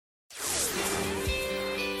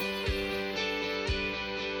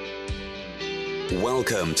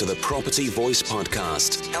Welcome to the Property Voice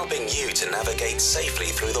Podcast, helping you to navigate safely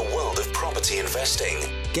through the world of property investing.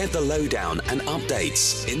 Get the lowdown and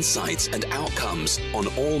updates, insights and outcomes on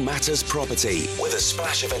all matters property, with a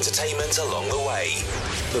splash of entertainment along the way.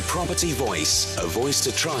 The Property Voice, a voice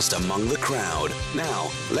to trust among the crowd.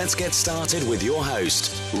 Now, let's get started with your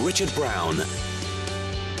host, Richard Brown.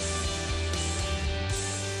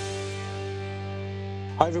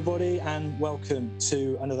 Hi everybody, and welcome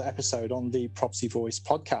to another episode on the Property Voice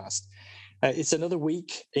podcast. It's another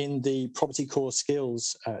week in the Property Core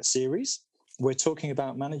Skills series. We're talking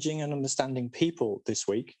about managing and understanding people this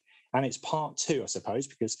week, and it's part two, I suppose,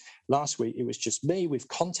 because last week it was just me with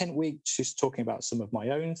Content Week, just talking about some of my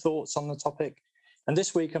own thoughts on the topic. And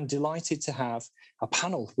this week I'm delighted to have a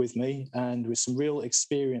panel with me and with some real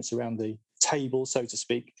experience around the table, so to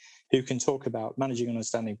speak, who can talk about managing and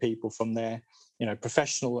understanding people from their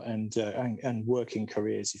professional and working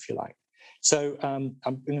careers, if you like. So I'm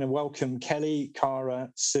going to welcome Kelly, Cara,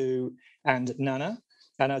 Sue, and Nana.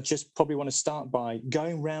 And I just probably want to start by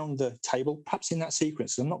going round the table, perhaps in that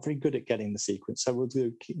sequence. I'm not very good at getting the sequence, so we'll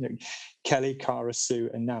do Kelly, Cara, Sue,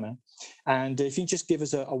 and Nana. And if you just give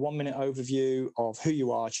us a 1 minute overview of who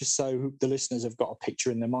you are, just so the listeners have got a picture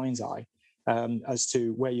in their mind's eye as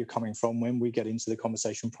to where you're coming from when we get into the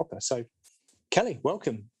conversation proper. So, Kelly,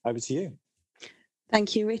 welcome. Over to you.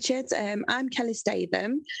 Thank you, Richard. I'm Kelly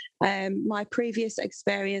Statham. My previous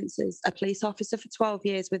experience as a police officer for 12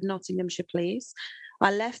 years with Nottinghamshire Police.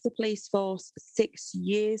 I left the police force 6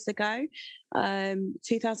 years ago,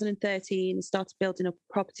 2013, started building a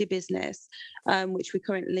property business, which we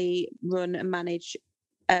currently run and manage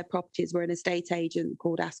properties. We're an estate agent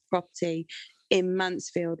called Ask Property in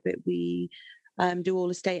Mansfield, but we do all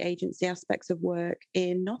estate agency aspects of work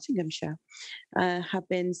in Nottinghamshire. Have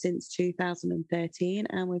been since 2013,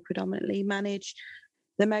 and we predominantly manage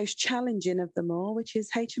the most challenging of them all, which is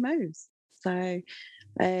HMOs. So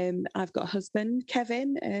I've got a husband,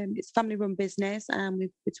 Kevin. It's a family-run business, and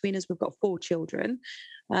between us, we've got 4 children.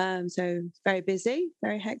 So it's very busy,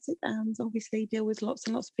 very hectic, and obviously deal with lots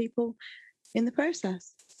and lots of people in the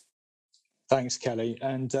process. Thanks, Kelly.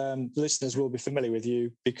 And listeners will be familiar with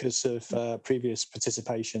you because of previous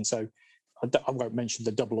participation. So I won't mention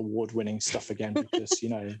the double award-winning stuff again because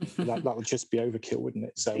that would just be overkill, wouldn't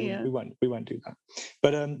it? So yeah. we won't do that.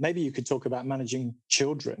 But maybe you could talk about managing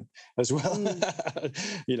children as well,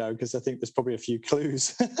 because I think there's probably a few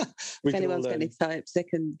clues. If anyone's got any types, they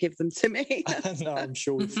can give them to me. No, I'm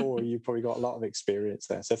sure with 4 you've probably got a lot of experience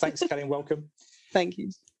there. So thanks, Kelly, and welcome. Thank you.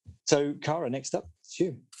 So, Cara, next up, it's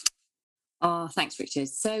you. Oh, thanks, Richard.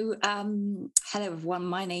 So, hello, everyone.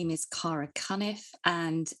 My name is Cara Cunniff,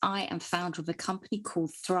 and I am founder of a company called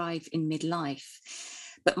Thrive in Midlife.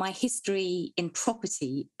 But my history in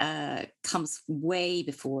property comes way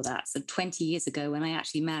before that. So 20 years ago, when I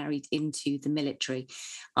actually married into the military,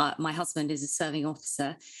 my husband is a serving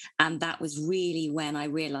officer. And that was really when I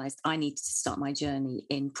realized I needed to start my journey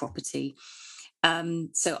in property.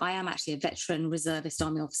 So I am actually a veteran reservist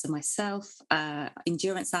army officer myself,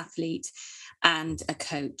 endurance athlete and a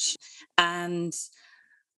coach. And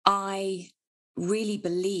I really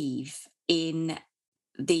believe in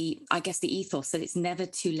the ethos that it's never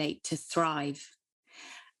too late to thrive.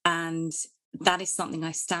 And that is something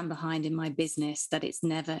I stand behind in my business, that it's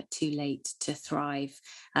never too late to thrive.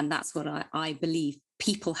 And that's what I believe.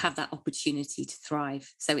 People have that opportunity to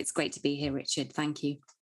thrive. So it's great to be here, Richard. Thank you.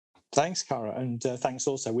 Thanks, Cara, and thanks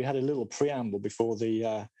also. We had a little preamble before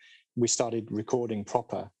we started recording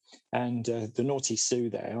proper, and the naughty Sue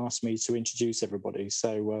there asked me to introduce everybody.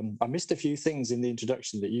 So I missed a few things in the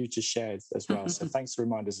introduction that you just shared as well. So thanks for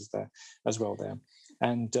reminding us there as well there.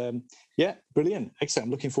 And brilliant, excellent.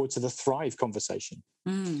 I'm looking forward to the Thrive conversation.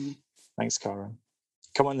 Thanks, Cara.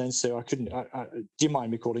 Come on then, Sue. Do you mind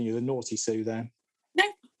me calling you the naughty Sue there?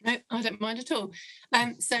 No, I don't mind at all.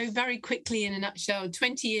 So very quickly, in a nutshell,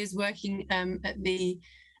 20 years working at the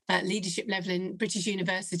leadership level in British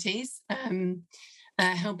universities,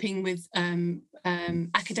 helping with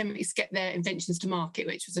academics get their inventions to market,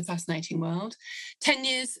 which was a fascinating world. 10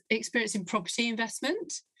 years experience in property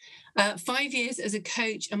investment, 5 years as a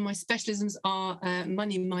coach, and my specialisms are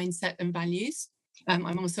money, mindset and values.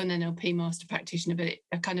 I'm also an NLP master practitioner, but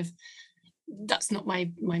that's not my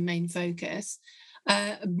main focus.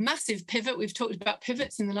 Massive pivot. We've talked about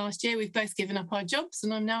pivots in the last year. We've both given up our jobs,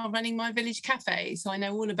 and I'm now running my village cafe. So I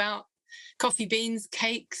know all about coffee beans,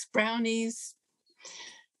 cakes, brownies,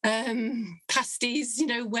 pasties.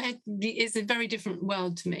 Where it's a very different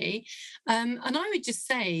world to me. And I would just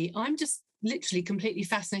say I'm just literally completely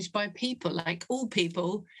fascinated by people, like all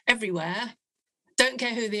people everywhere. don't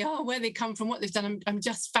care who they are, where they come from, what they've done. I'm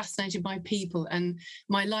just fascinated by people, and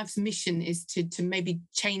my life's mission is to maybe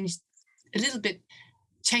change a little bit,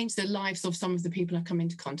 change the lives of some of the people I come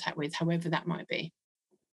into contact with, however that might be.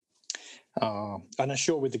 And I'm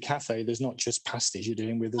sure with the cafe, there's not just pasties you're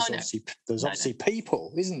dealing with. There's obviously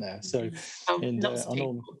people, isn't there? So, on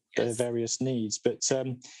all the various needs. But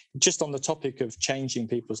just on the topic of changing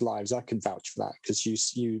people's lives, I can vouch for that, because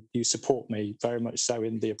you support me very much so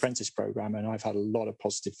in the apprentice program, and I've had a lot of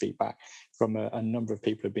positive feedback from a number of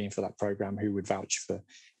people who've been for that program who would vouch for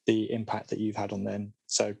the impact that you've had on them.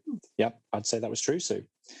 So, yeah, I'd say that was true, Sue.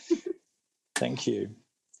 Thank you.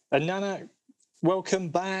 And Nana, welcome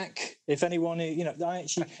back. If anyone,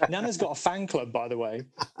 Nana's got a fan club, by the way.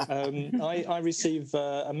 I received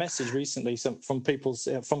a message recently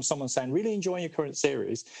from someone saying, really enjoying your current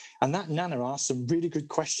series, and that Nana asked some really good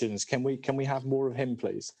questions. Can we have more of him,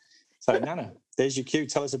 please? So, Nana, there's your cue.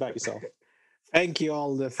 Tell us about yourself. Thank you,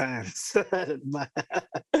 all the fans.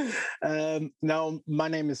 No, my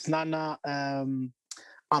name is Nana.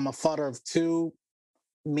 I'm a father of two.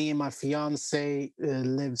 Me and my fiance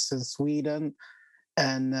lives in Sweden,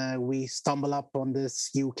 and we stumbled up on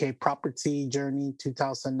this UK property journey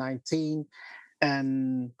 2019.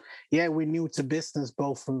 And yeah, we're new to business,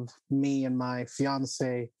 both of me and my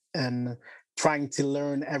fiance, and trying to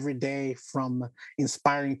learn every day from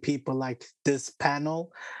inspiring people like this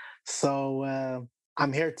panel. So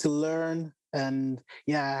I'm here to learn, and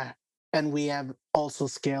yeah, and we have also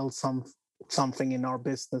scaled something in our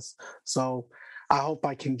business. So I hope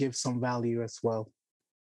I can give some value as well.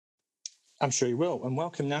 I'm sure you will. And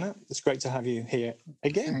welcome, Nana. It's great to have you here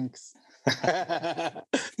again. Thanks.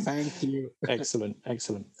 Thank you. Excellent.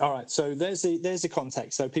 All right. So there's the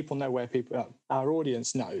context. So people know where our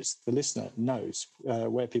audience knows, the listener knows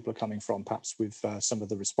where people are coming from, perhaps with some of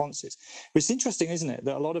the responses. But it's interesting, isn't it,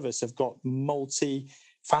 that a lot of us have got multi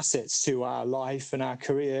facets to our life and our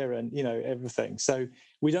career and, everything. So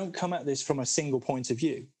we don't come at this from a single point of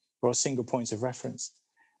view or a single point of reference.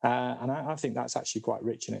 And I think that's actually quite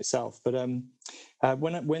rich in itself. But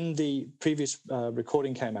when the previous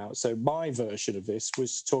recording came out, so my version of this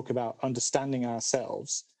was to talk about understanding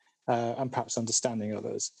ourselves and perhaps understanding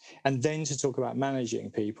others, and then to talk about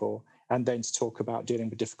managing people, and then to talk about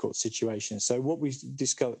dealing with difficult situations. So what we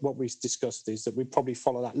discussed is that we probably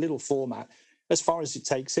follow that little format as far as it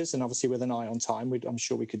takes us, and obviously with an eye on time, I'm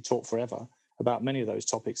sure we could talk forever about many of those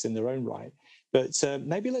topics in their own right. But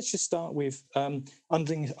maybe let's just start with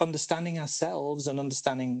understanding ourselves and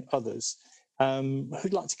understanding others.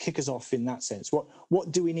 Who'd like to kick us off in that sense?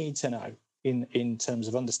 What do we need to know in terms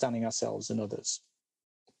of understanding ourselves and others?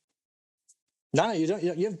 No, you don't.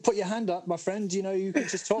 You put your hand up, my friend. You can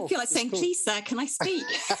just talk. I feel like saying, please, sir, can I speak?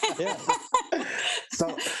 Yeah.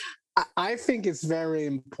 So I think it's very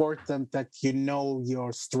important that you know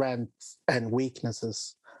your strengths and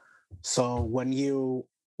weaknesses. So when you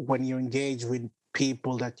engage with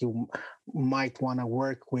people that you might want to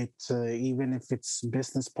work with, even if it's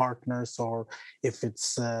business partners or if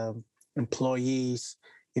it's employees,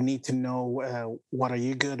 you need to know what are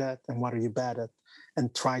you good at and what are you bad at,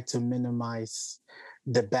 and try to minimize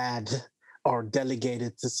the bad or delegate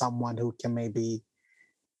it to someone who can maybe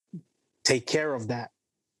take care of that.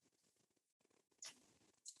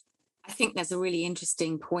 I think there's a really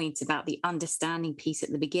interesting point about the understanding piece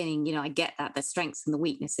at the beginning. I get that, the strengths and the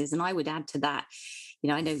weaknesses. And I would add to that,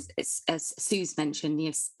 I know, as Sue's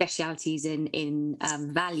mentioned, specialities in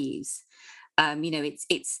values.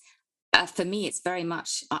 It's for me, it's very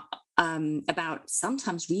much about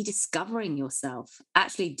sometimes rediscovering yourself.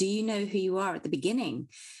 Actually, do you know who you are at the beginning?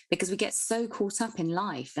 Because we get so caught up in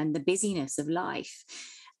life and the busyness of life.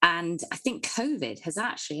 And I think COVID has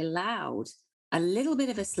actually allowed a little bit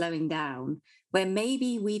of a slowing down, where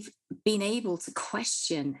maybe we've been able to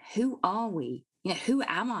question, who are we? Who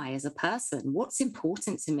am I as a person? What's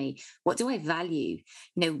important to me? What do I value?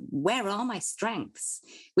 Where are my strengths?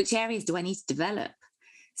 Which areas do I need to develop?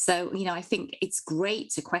 So, I think it's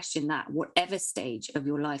great to question that, whatever stage of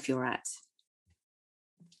your life you're at.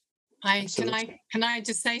 Can I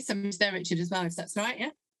just say something there, Richard, as well, if that's all right?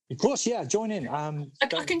 Yeah. Of course, yeah, join in. I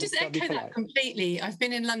can just echo that completely. I've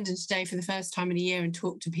been in London today for the first time in a year and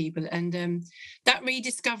talked to people, and that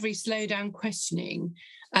rediscovery, slow down questioning,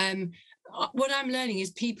 what I'm learning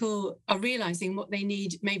is people are realising what they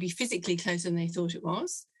need maybe physically closer than they thought it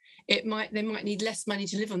was. They might need less money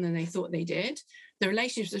to live on than they thought they did. The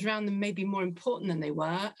relationships around them may be more important than they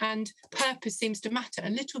were, and purpose seems to matter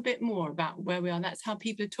a little bit more about where we are. That's how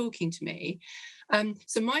people are talking to me.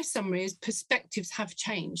 So my summary is perspectives have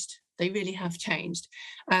changed. They really have changed.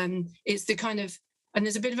 It's the kind of, and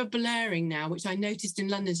there's a bit of a blurring now, which I noticed in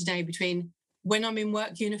London today, between when I'm in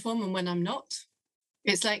work uniform and when I'm not.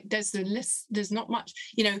 It's like there's not much,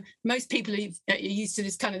 most people are used to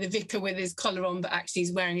this kind of the vicar with his collar on, but actually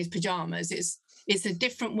he's wearing his pajamas. It's a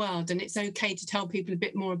different world, and it's okay to tell people a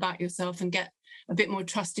bit more about yourself and get a bit more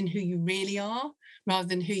trust in who you really are rather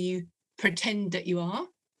than who you pretend that you are.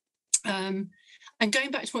 And going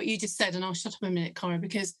back to what you just said, and I'll shut up a minute, Cara,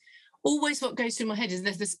 because always what goes through my head is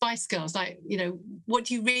there's the Spice Girls, like, what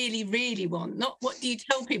do you really, really want? Not what do you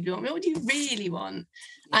tell people you want, what do you really want?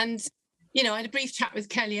 And I had a brief chat with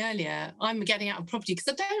Kelly earlier. I'm getting out of property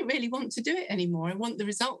because I don't really want to do it anymore. I want the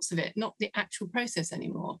results of it, not the actual process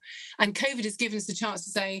anymore. And COVID has given us the chance to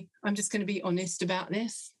say, I'm just going to be honest about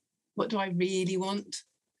this. What do I really want?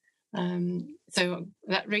 So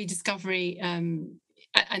that rediscovery, and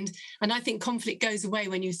I think conflict goes away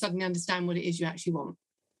when you suddenly understand what it is you actually want.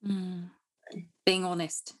 Being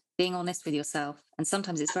honest with yourself. And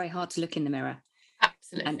sometimes it's very hard to look in the mirror.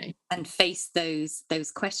 Absolutely. And face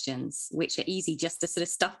those questions, which are easy just to sort of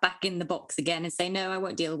stuff back in the box again and say, no, I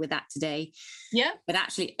won't deal with that today. Yeah. But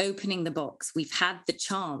actually opening the box, we've had the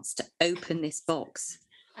chance to open this box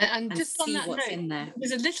and just on that what's note, in there.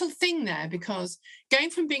 There's a little thing there, because going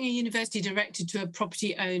from being a university director to a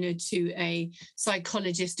property owner to a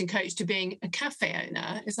psychologist and coach to being a cafe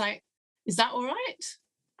owner is like, is that all right?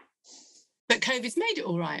 But COVID's made it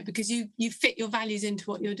all right, because you fit your values into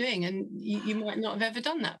what you're doing, and you might not have ever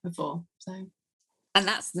done that before. So, and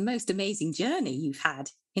that's the most amazing journey you've had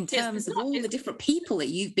in terms of all the different people that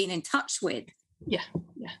you've been in touch with. Yeah.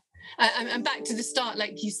 And back to the start,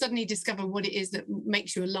 like, you suddenly discover what it is that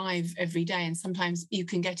makes you alive every day, and sometimes you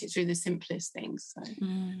can get it through the simplest things. So.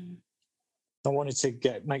 I wanted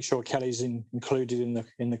to make sure Kelly's included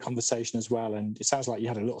in the conversation as well, and it sounds like you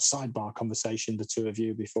had a little sidebar conversation, the two of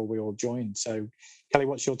you, before we all joined. So, Kelly,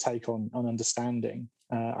 what's your take on understanding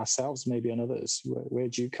ourselves, maybe, and others? Where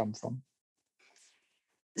do you come from?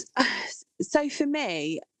 So, for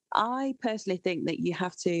me, I personally think that you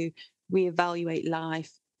have to reevaluate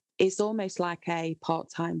life. It's almost like a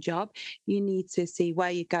part-time job. You need to see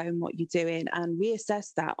where you're going, what you're doing, and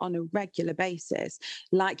reassess that on a regular basis,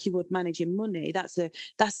 like you would managing money. That's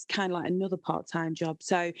kind of like another part-time job.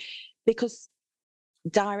 So, because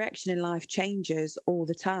direction in life changes all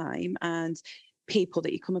the time, and people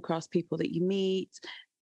that you come across, people that you meet.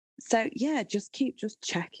 So yeah, just keep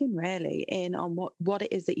checking really in on what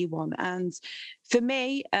it is that you want. And for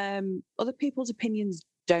me, other people's opinions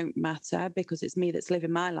don't matter, because it's me that's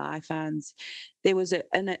living my life. And there was a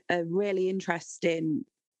really interesting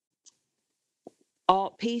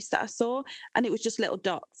art piece that I saw, and it was just little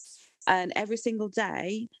dots, and every single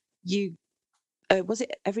day was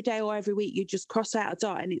it every day or every week, you just cross out a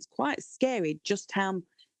dot, and it's quite scary just how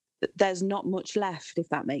there's not much left, if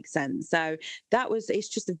that makes sense. So it's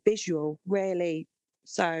just a visual really.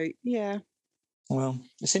 So yeah. Well,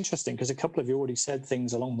 it's interesting, because a couple of you already said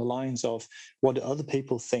things along the lines of, what do other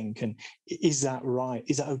people think, and is that right?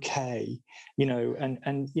 Is that okay? And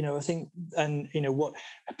I think, and what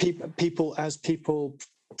people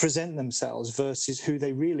present themselves versus who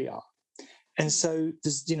they really are. And so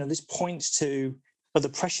there's, this points to other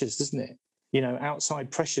pressures, doesn't it?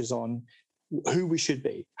 Outside pressures on who we should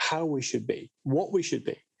be, how we should be, what we should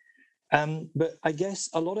be. But I guess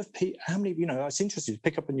a lot of people, it's interesting to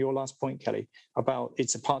pick up on your last point, Kelly, about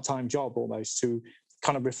it's a part-time job almost to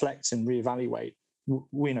kind of reflect and reevaluate,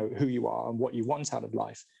 who you are and what you want out of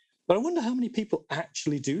life. But I wonder how many people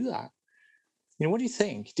actually do that. What do you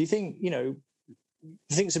think? Do you think,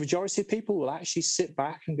 the majority of people will actually sit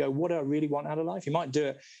back and go, what do I really want out of life? You might do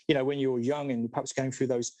it, when you're young and perhaps going through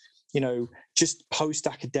those, just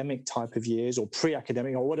post-academic type of years, or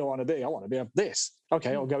pre-academic, or what do I want to be? I want to be a this.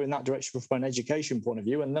 Okay, I'll go in that direction from an education point of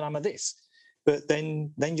view, and then I'm a this. But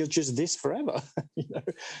then you're just this forever.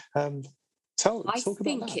 Talk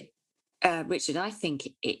about that. Richard, I think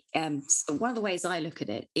one of the ways I look at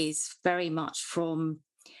it is very much from,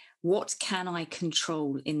 what can I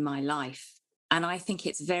control in my life? And I think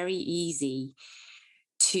it's very easy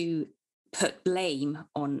to put blame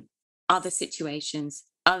on other situations,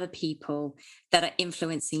 other people that are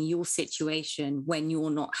influencing your situation when you're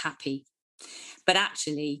not happy. But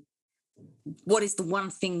actually, what is the one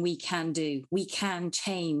thing we can do? We can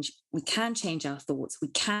change our thoughts. We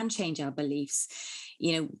can change our beliefs.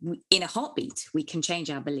 In a heartbeat, we can change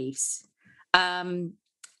our beliefs. And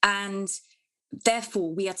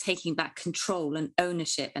therefore, we are taking back control and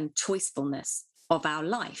ownership and choicefulness of our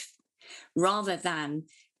life, rather than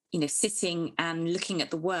sitting and looking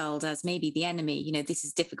at the world as maybe the enemy. This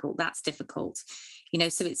is difficult, that's difficult.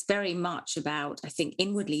 So it's very much about, I think,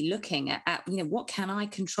 inwardly looking at what can I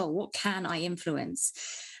control, what can I influence,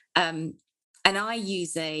 And I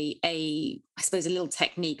use I suppose, a little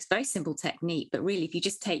technique, it's a very simple technique, but really, if you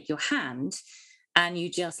just take your hand and you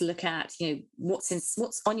just look at,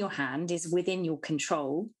 what's on your hand is within your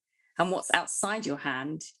control, and what's outside your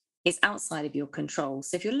hand is outside of your control.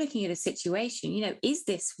 So if you're looking at a situation, is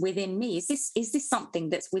this within me? Is this something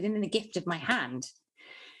that's within the gift of my hand?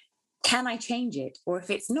 Can I change it? Or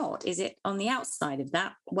if it's not, is it on the outside of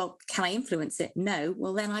that? Well, can I influence it? No.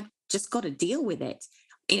 Well, then I've just got to deal with it.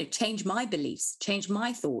 Change my beliefs, change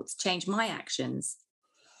my thoughts, change my actions.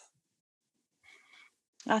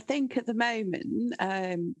 I think at the moment,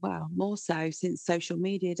 more so since social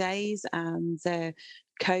media days and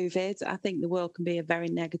COVID, I think the world can be a very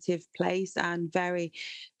negative place and very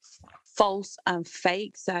false and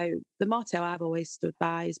fake. So the motto I've always stood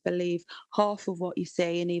by is believe half of what you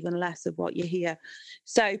see and even less of what you hear.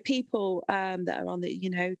 So people that are on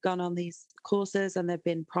gone on these courses and they've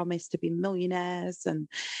been promised to be millionaires, and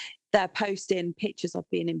they're posting pictures of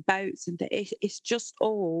being in boats, and it's just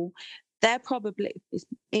all,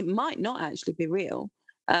 it might not actually be real.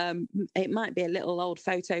 It might be a little old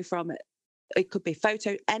photo from it could be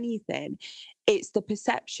photo, anything. It's the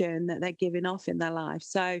perception that they're giving off in their life.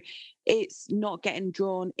 So it's not getting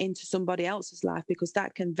drawn into somebody else's life, because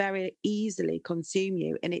that can very easily consume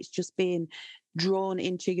you, and it's just being drawn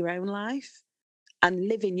into your own life and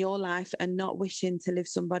living your life and not wishing to live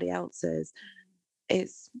somebody else's.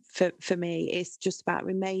 It's for me, it's just about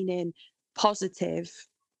remaining positive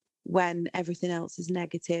when everything else is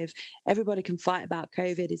negative. Everybody can fight about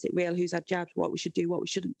COVID. Is it real? Who's had jabs? What we should do, what we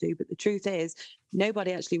shouldn't do. But the truth is,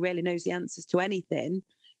 nobody actually really knows the answers to anything.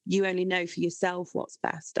 You only know for yourself what's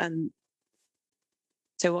best. And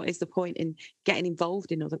so what is the point in getting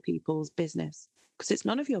involved in other people's business? Because it's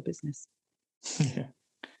none of your business. Yeah,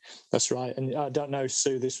 that's right. And I don't know,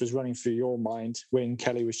 Sue, this was running through your mind when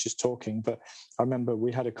Kelly was just talking, but I remember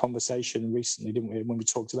we had a conversation recently, didn't we, when we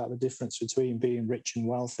talked about the difference between being rich and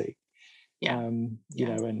wealthy. Yeah. And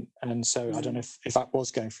so I don't know if that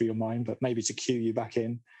was going through your mind, but maybe to cue you back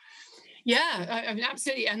in. Yeah, I mean,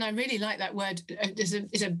 absolutely. And I really like that word.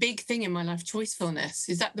 It's a big thing in my life, choicefulness.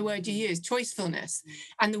 Is that the word you use? Choicefulness.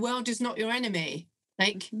 And the world is not your enemy.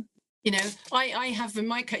 Like, I have in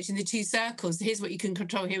my coaching the two circles. Here's what you can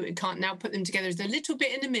control, here what you can't. Now put them together as a little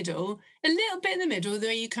bit in the middle,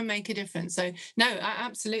 where you can make a difference. So no,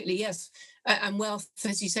 absolutely, yes. And wealth,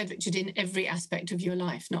 as you said, Richard, in every aspect of your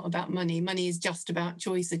life, not about money. Money is just about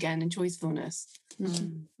choice again and choicefulness.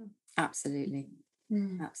 Absolutely.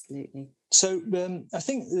 Absolutely. So I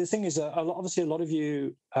think the thing is, obviously, a lot of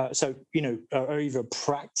you, are either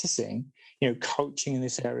practicing, coaching in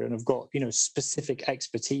this area and have got, specific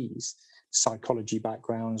expertise, psychology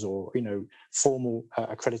backgrounds, or formal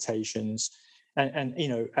accreditations,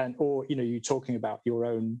 or you're talking about your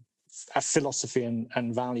own philosophy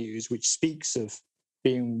and values, which speaks of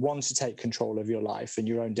being one to take control of your life and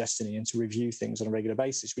your own destiny and to review things on a regular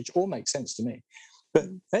basis, which all makes sense to me. But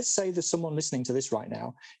let's say there's someone listening to this right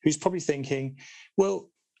now who's probably thinking, well,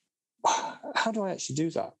 how do I actually do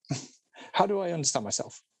that? How do I understand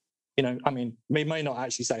myself? We may not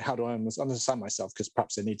actually say, how do I understand myself? Because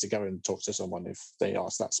perhaps they need to go and talk to someone if they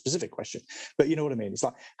ask that specific question. But you know what I mean? It's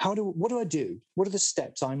like, what do I do? What are the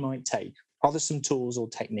steps I might take? Are there some tools or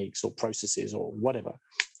techniques or processes or whatever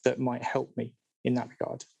that might help me in that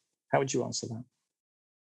regard? How would you answer that?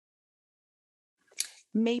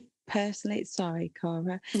 Me personally, sorry,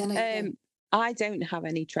 Cara. No. I don't have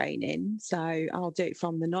any training, so I'll do it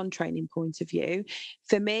from the non-training point of view.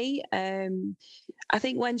 For me, I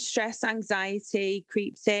think when stress, anxiety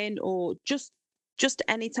creeps in, or just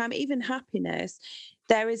any time, even happiness,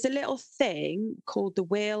 there is a little thing called the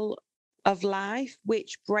wheel of life,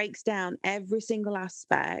 which breaks down every single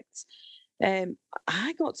aspect.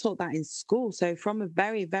 I got taught that in school, so from a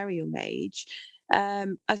very, very young age,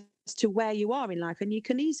 as to where you are in life. And you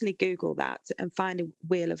can easily Google that and find a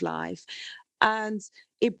wheel of life. And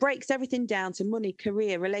it breaks everything down to money,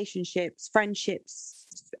 career, relationships, friendships,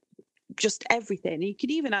 just everything. You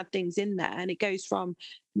could even add things in there, and it goes from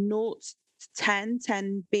 0 to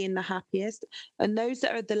 10 being the happiest. And those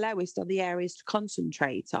that are the lowest are the areas to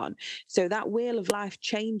concentrate on. So that wheel of life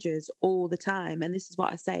changes all the time. And this is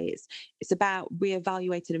what I say, it's about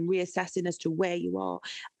reevaluating and reassessing as to where you are.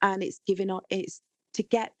 And it's to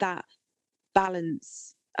get that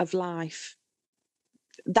balance of life.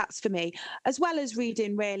 That's for me, as well as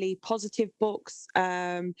reading really positive books,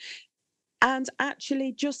 and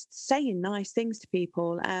actually just saying nice things to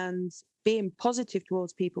people and being positive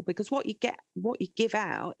towards people, because what you give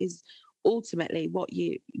out is ultimately what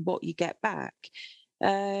you get back.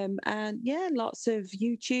 And yeah, lots of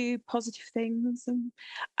YouTube positive things,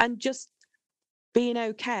 and just being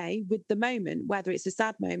okay with the moment, whether it's a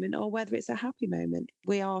sad moment or whether it's a happy moment.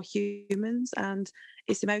 We are humans and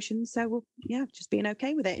it's emotions. So just being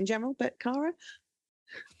okay with it in general. But Cara?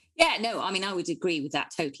 Yeah, no, I mean, I would agree with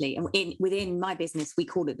that totally. And within my business, we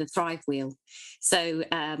call it the Thrive Wheel. So,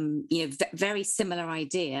 very similar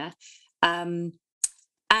idea. And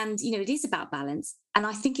it is about balance. And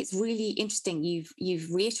I think it's really interesting.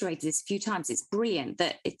 You've reiterated this a few times. It's brilliant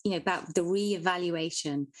that about the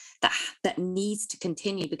reevaluation that needs to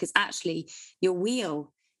continue, because actually your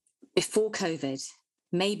wheel before COVID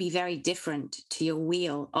may be very different to your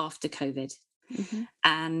wheel after COVID. Mm-hmm.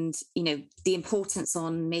 And the importance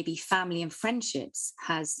on maybe family and friendships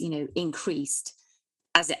has increased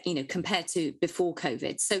as compared to before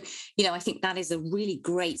COVID. So I think that is a really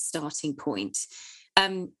great starting point.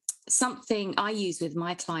 Something I use with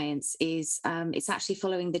my clients is it's actually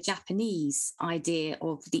following the Japanese idea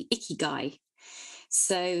of the ikigai.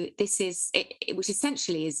 So this is which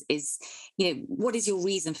essentially is what is your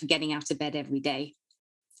reason for getting out of bed every day,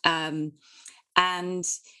 and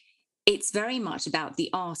it's very much about the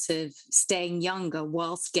art of staying younger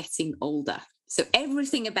whilst getting older. So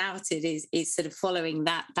everything about it is sort of following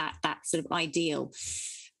that sort of ideal.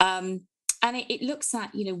 And it looks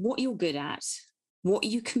at, what you're good at, what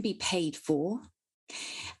you can be paid for,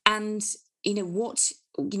 and,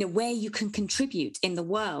 where you can contribute in the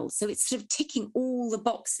world. So it's sort of ticking all the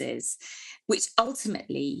boxes, which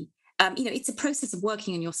ultimately, it's a process of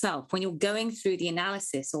working on yourself. When you're going through the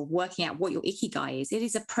analysis or working out what your ikigai is, it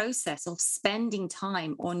is a process of spending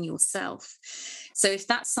time on yourself. So if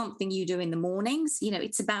that's something you do in the mornings,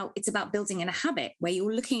 it's about building in a habit where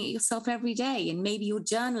you're looking at yourself every day, and maybe you're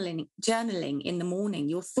journaling in the morning,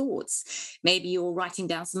 your thoughts, maybe you're writing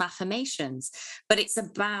down some affirmations. But it's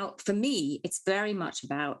about, for me, it's very much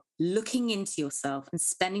about looking into yourself and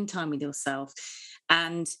spending time with yourself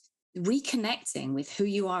and reconnecting with who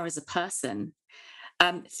you are as a person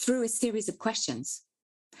through a series of questions.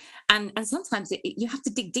 And sometimes you have to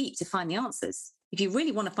dig deep to find the answers. If you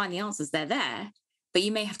really want to find the answers, they're there, but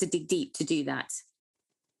you may have to dig deep to do that.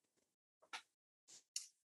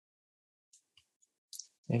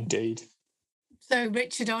 Indeed. So,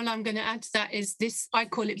 Richard, all I'm going to add to that is this, I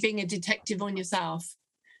call it being a detective on yourself.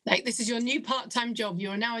 Like, this is your new part-time job.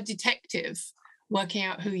 You're now a detective working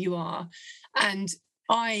out who you are. And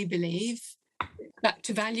I believe back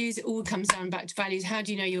to values, it all comes down back to values. How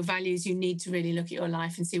do you know your values? You need to really look at your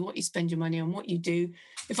life and see what you spend your money on, what you do.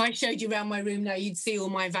 If I showed you around my room now, you'd see all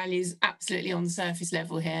my values absolutely on the surface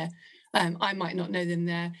level here. I might not know them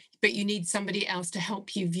there, but you need somebody else to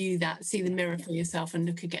help you view that, see the mirror for yourself, and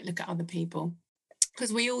look at other people.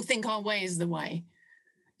 Because we all think our way is the way,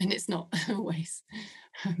 and it's not always.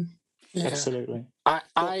 Yeah. Absolutely.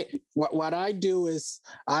 What I do is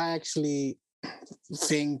I actually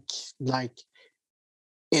think, like,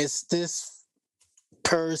 is this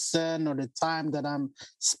person or the time that I'm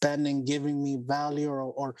spending giving me value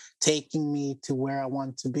or taking me to where I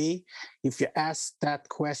want to be? If you ask that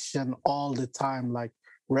question all the time, like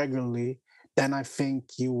regularly, then I think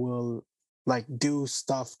you will like do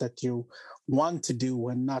stuff that you want to do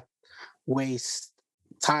and not waste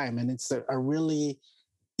time. And it's a really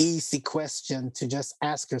easy question to just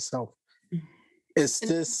ask yourself. Is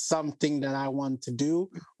this something that I want to do,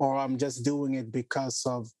 or I'm just doing it because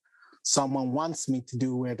of someone wants me to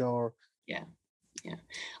do it? Or yeah.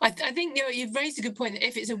 I think you've raised a good point that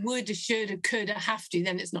if it's a would, a should, a could, a have to,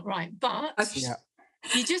 then it's not right. But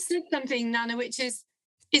you just said something, Nana, which is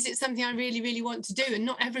it something I really, really want to do? And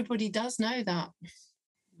not everybody does know that.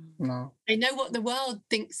 No. They know what the world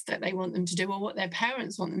thinks that they want them to do, or what their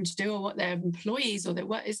parents want them to do, or what their employees or their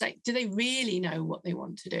work. It's like, do they really know what they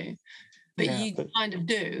want to do? But you kind of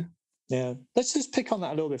do. Yeah. Let's just pick on that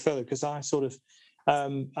a little bit further, because I sort of,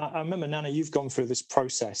 I remember, Nana, you've gone through this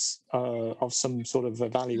process of some sort of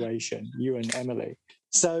evaluation, you and Emily.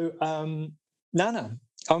 So, Nana,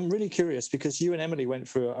 I'm really curious, because you and Emily went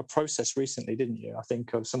through a process recently, didn't you? I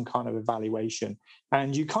think of some kind of evaluation,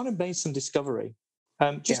 and you kind of made some discovery.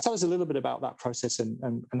 Just tell us a little bit about that process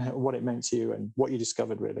and what it meant to you and what you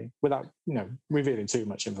discovered, really, without revealing too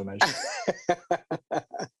much information.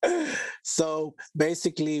 So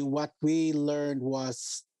basically, what we learned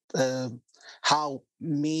was how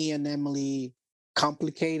me and Emily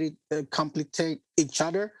complicate each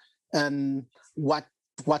other, and what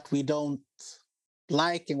we don't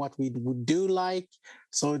like and what we do like.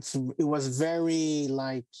 So it was very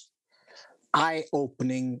like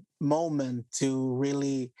eye-opening moment to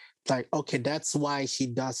really like, okay, that's why she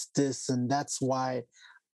does this and that's why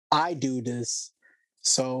I do this.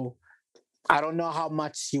 So I don't know how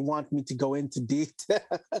much you want me to go into detail.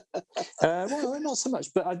 Well, not so much.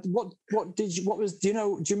 But what was? Do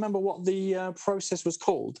you remember what the process was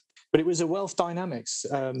called? But it was a wealth dynamics.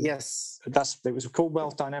 Yes, it was called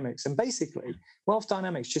wealth dynamics, and basically, wealth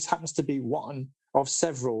dynamics just happens to be one of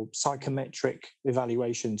several psychometric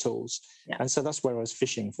evaluation tools, and so that's where I was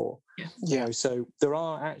fishing for. So there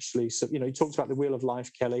are actually some. You talked about the wheel of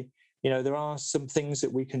life, Kelly. There are some things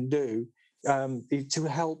that we can do to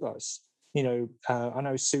help us. I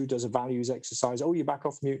know Sue does a values exercise. Oh, you're back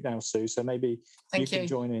off mute now, Sue. So maybe you can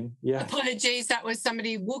join in. Yeah. Apologies, that was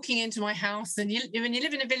somebody walking into my house. And when you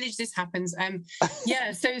live in a village, this happens. So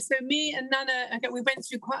me and Nana, we went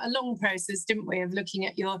through quite a long process, didn't we, of looking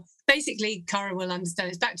at basically, Cara will understand,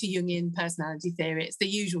 it's back to Jungian personality theory. It's the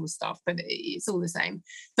usual stuff, but it's all the same.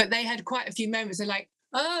 But they had quite a few moments of like,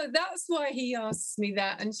 oh, that's why he asks me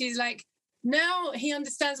that. And she's like, now he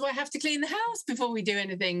understands why I have to clean the house before we do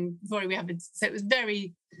anything, before we have it. So it was a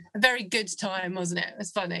very good time, wasn't it? It was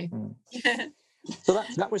funny. So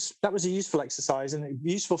that was a useful exercise, and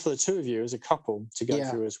useful for the two of you as a couple to go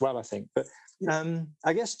through as well, I think. But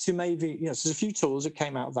I guess to maybe, so there's a few tools that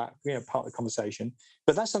came out of that, part of the conversation,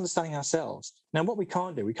 but that's understanding ourselves. Now, what we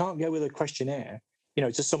can't do, we can't go with a questionnaire,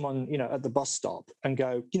 to someone, at the bus stop and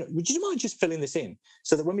go, would you mind just filling this in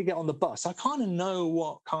so that when we get on the bus, I kind of know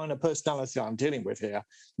what kind of personality I'm dealing with here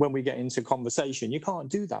when we get into conversation. You can't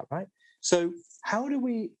do that, right? So how do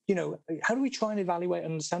we try and evaluate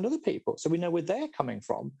and understand other people so we know where they're coming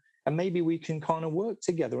from, and maybe we can kind of work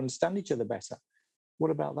together, understand each other better? What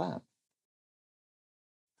about that?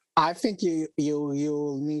 I think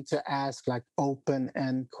you'll need to ask like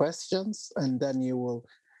open-end questions, and then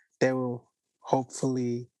they will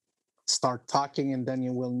hopefully start talking, and then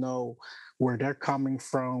you will know where they're coming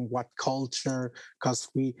from, what culture, because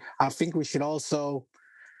I think we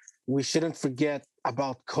shouldn't forget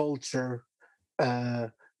about culture.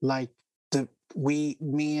 Like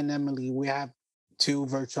me and Emily, we have two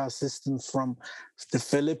virtual assistants from the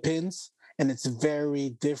Philippines, and it's very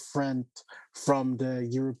different from the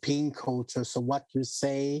European culture. So what you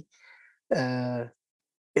say,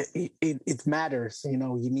 it matters.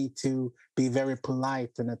 You need to be very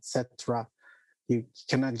polite and etc. You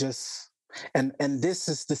cannot just and this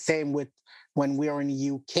is the same with when we are in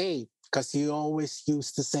the UK, because you always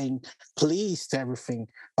used to saying please to everything,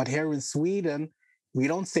 but here in Sweden we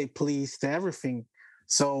don't say please to everything.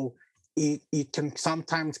 So it can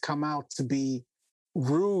sometimes come out to be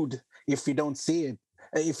rude if you don't see it,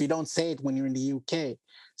 if you don't say it when you're in the UK.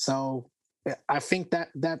 So I think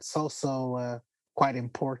that's also quite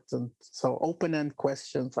important. So open-end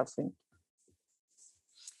questions, I think.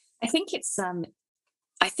 I think it's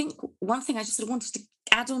I think one thing I just sort of wanted to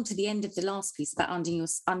add on to the end of the last piece about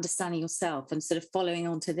understanding yourself, and sort of following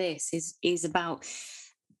on to this is about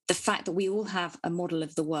the fact that we all have a model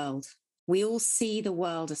of the world. We all see the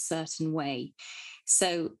world a certain way.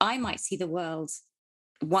 So I might see the world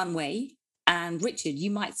one way, and Richard,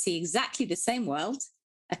 you might see exactly the same world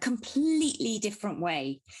a completely different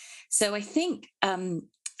way. So I think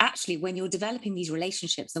actually when you're developing these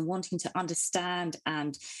relationships and wanting to understand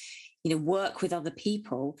and work with other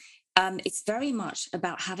people, it's very much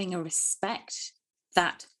about having a respect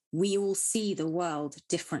that we all see the world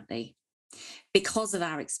differently because of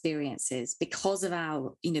our experiences, because of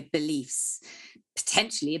our beliefs,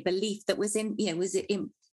 potentially a belief that was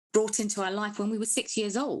brought into our life when we were 6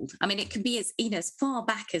 years old. I mean, it could be as far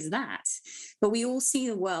back as that, but we all see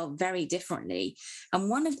the world very differently. And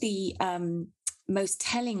one of the most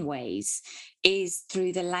telling ways is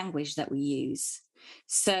through the language that we use.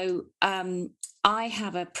 So I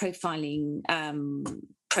have a profiling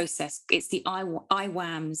process. It's the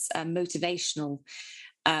IWAM's motivational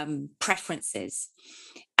preferences.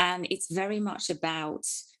 And it's very much about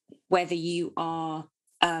whether you are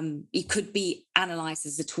you could be analysed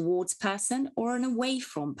as a towards person or an away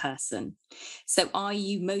from person. So are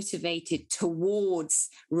you motivated towards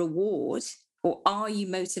reward, or are you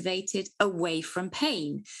motivated away from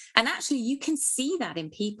pain? And actually you can see that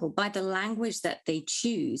in people by the language that they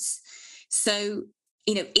choose. So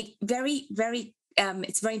it's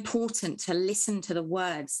very important to listen to the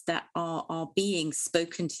words that are being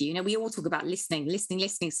spoken to you. We all talk about listening is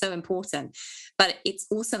so important, but it's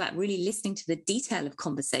also about really listening to the detail of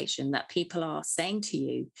conversation that people are saying to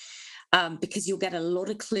you, because you'll get a lot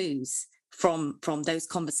of clues from those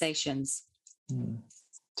conversations.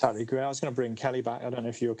 Totally agree. I was going to bring Kelly back. I don't know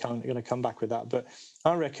if you're going to come back with that, but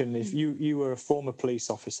I reckon if you were a former police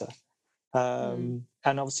officer, and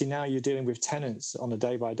obviously now you're dealing with tenants on a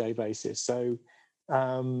day-by-day basis. So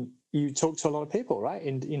you talk to a lot of people, right?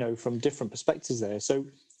 And, you know, from different perspectives there. So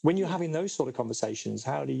when you're having those sort of conversations,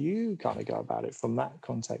 how do you kind of go about it from that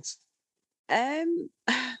context?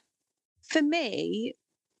 For me,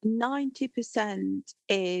 90%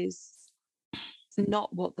 is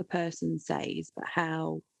not what the person says, but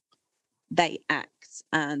how they act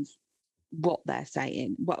and what they're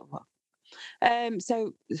saying.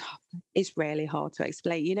 So it's really hard to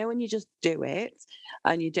explain. You know, when you just do it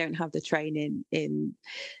and you don't have the training in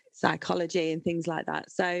psychology and things like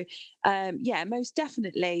that. So yeah, most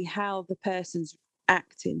definitely how the person's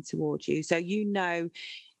acting towards you. So, you know,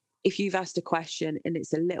 if you've asked a question and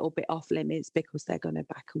it's a little bit off limits because they're going to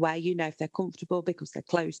back away, you know, if they're comfortable because they're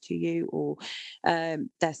close to you, or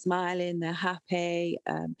they're smiling, they're happy.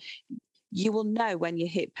 You will know when you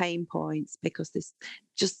hit pain points because there's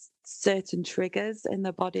just certain triggers in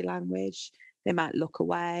the body language. They might look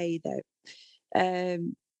away.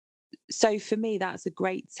 So for me, that's a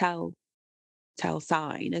great tell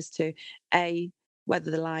sign as to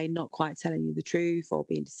whether they're lying, not quite telling you the truth, or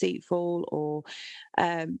being deceitful, or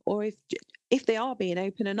if they are being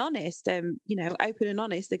open and honest. You know, open and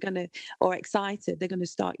honest, they're going to, or excited, they're going to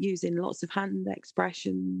start using lots of hand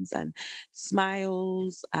expressions and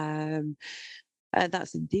smiles.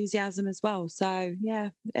 That's enthusiasm as well. So yeah,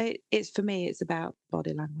 it's for me, it's about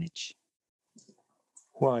body language.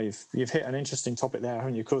 Well, you've hit an interesting topic there,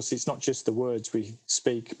 haven't you? Of course, it's not just the words we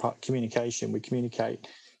speak, but communication. We communicate,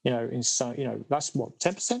 you know, that's what,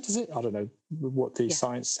 10%, is it? I don't know what the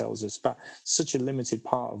science tells us, but such a limited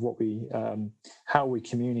part of what how we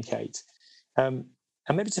communicate. And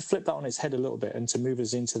maybe to flip that on its head a little bit and to move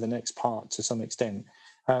us into the next part to some extent,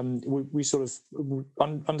 we sort of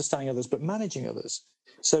understanding others, but managing others.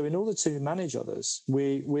 So in order to manage others,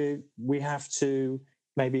 we have to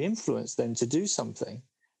maybe influence them to do something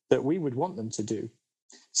that we would want them to do.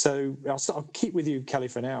 So I'll keep with you, Kelly,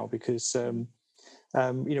 for now, because you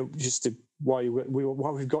know, just to why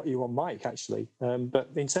we've got you on mic, actually. But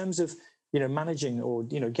in terms of, you know, managing, or,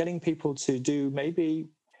 you know, getting people to do, maybe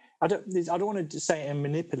I don't want to say in a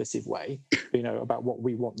manipulative way, you know, about what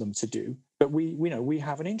we want them to do, but we know we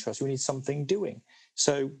have an interest. We need something doing.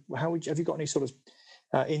 So have you got any sort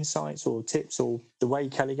of insights or tips, or the way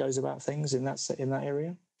Kelly goes about things in that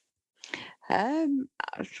area?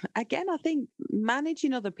 Again, I think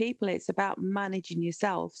managing other people, it's about managing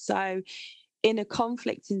yourself. So in a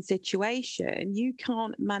conflicting situation, you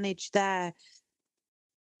can't manage their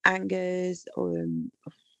angers, or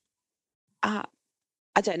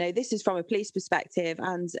I don't know, this is from a police perspective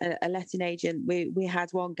and a letting agent. We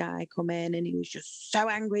had one guy come in and he was just so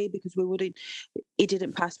angry because he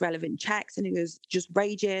didn't pass relevant checks, and he was just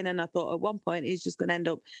raging. And I thought at one point he's just going to end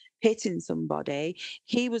up hitting somebody.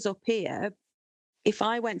 He was up here. If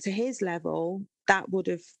I went to his level, that would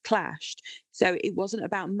have clashed. So it wasn't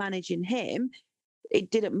about managing him.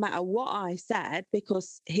 It didn't matter what I said,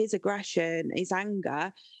 because his aggression, his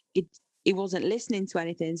anger, he wasn't listening to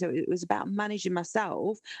anything. So it was about managing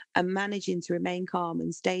myself and managing to remain calm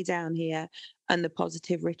and stay down here, and the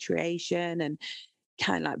positive reiteration, and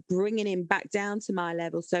kind of like bringing him back down to my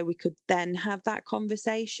level so we could then have that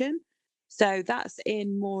conversation. So that's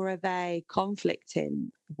in more of a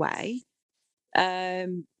conflicting way.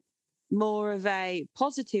 More of a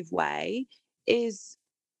positive way is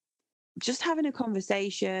just having a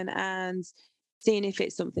conversation and seeing if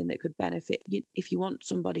it's something that could benefit you. If you want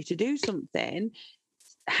somebody to do something,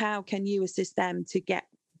 how can you assist them to get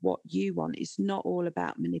what you want? It's not all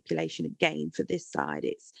about manipulation again for this side.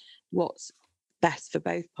 It's what's best for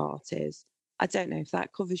both parties. I don't know if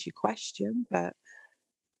that covers your question, but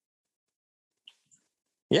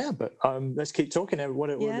yeah, but let's keep talking. What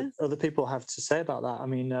other people have to say about that? I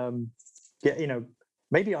mean, yeah, you know,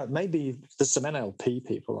 maybe there's some NLP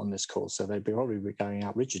people on this call, so they'd probably be going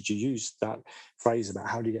out, Richard, you used that phrase about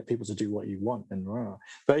how do you get people to do what you want, and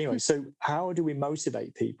but anyway, so how do we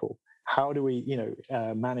motivate people? How do we, you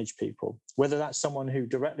know, manage people? Whether that's someone who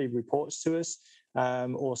directly reports to us,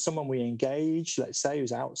 or someone we engage, let's say,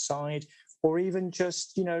 who's outside, or even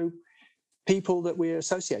just, you know, people that we're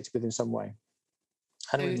associated with in some way.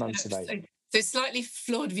 How do we motivate? So slightly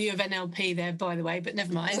flawed view of NLP there, by the way, but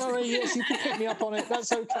never mind. Sorry, yes, you can pick me up on it.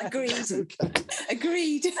 That's okay. Agreed. That's okay.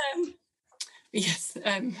 Agreed. Yes.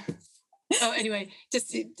 Anyway,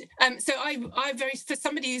 just so I for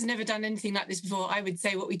somebody who's never done anything like this before, I would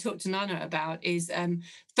say what we talked to Nana about is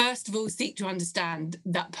first of all, seek to understand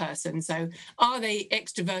that person. So are they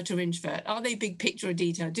extrovert or introvert? Are they big picture or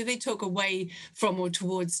detail? Do they talk away from or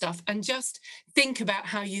towards stuff? And just think about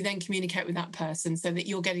how you then communicate with that person so that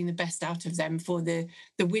you're getting the best out of them for the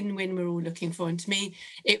win-win we're all looking for. And to me,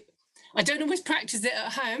 I don't always practice it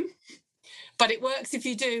at home, but it works if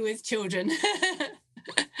you do with children.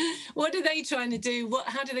 What are they trying to do?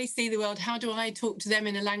 How do they see the world? How do I talk to them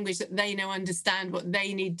in a language that they know, understand what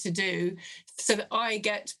they need to do, so that I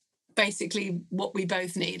get basically what we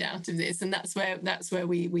both need out of this? And that's where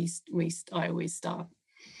I always start.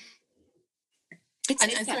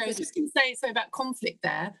 And so I was just going to say, so about conflict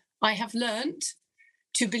there, I have learnt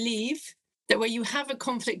to believe that where you have a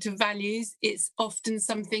conflict of values, it's often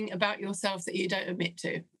something about yourself that you don't admit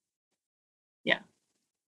to. Yeah.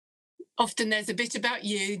 Often there's a bit about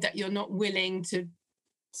you that you're not willing to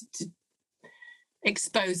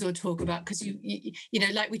expose or talk about, because you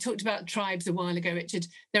know, like we talked about tribes a while ago, Richard,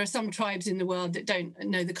 there are some tribes in the world that don't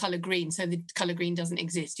know the colour green, so the colour green doesn't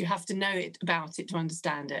exist. You have to know it about it to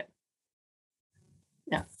understand it.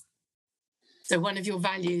 Yeah. So one of your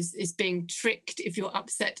values is being tricked if you're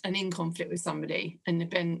upset and in conflict with somebody. And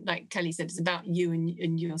then, like Kelly said, it's about you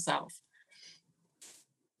and yourself.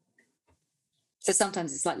 So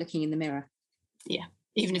sometimes it's like looking in the mirror. Yeah.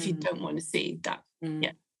 Even if you don't want to see that.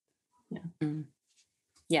 Yeah. Yeah.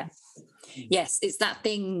 Yeah. Yes. It's that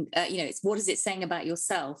thing, you know, it's what is it saying about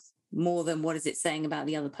yourself more than what is it saying about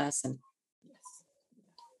the other person? Yes.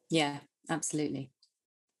 Yeah, absolutely.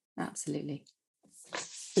 Absolutely.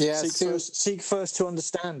 Yeah, seek first to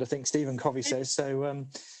understand, I think Stephen Covey says. So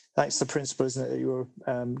that's the principle, isn't it, that you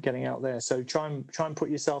were getting out there. So try and put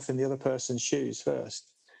yourself in the other person's shoes first.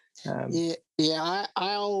 I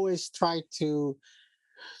always try to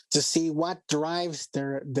see what drives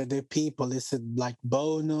the people. Is it like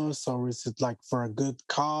bonus, or is it like for a good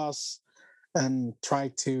cause? And try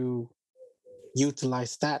to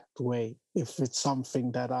utilize that way if it's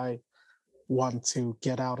something that I want to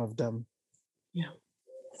get out of them. Yeah.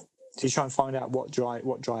 So you try and find out what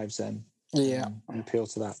drives them. Yeah. And appeal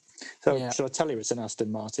to that. So should I tell you it's an Aston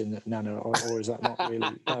Martin, Nana, or is that not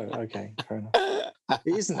really? Oh, okay, fair enough.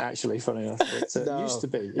 It isn't actually, funny enough. But, no. It used to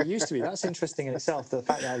be. It used to be. That's interesting in itself. The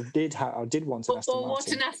fact that I did want an Aston Martin. Or what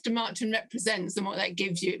an Aston Martin represents and what that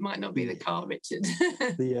gives you. It might not be the car, Richard.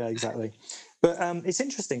 Yeah, exactly. But it's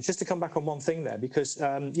interesting, just to come back on one thing there, because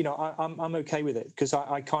you know, I'm okay with it, because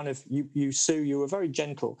I kind of Sue, you were very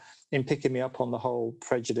gentle in picking me up on the whole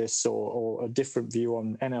prejudice or a different view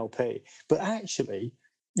on NLP. But actually,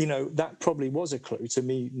 you know, that probably was a clue to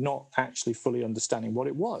me not actually fully understanding what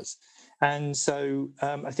it was. And so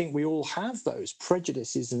I think we all have those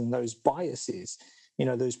prejudices and those biases, you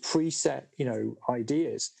know, those preset, you know,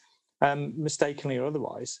 ideas, mistakenly or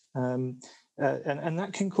otherwise. And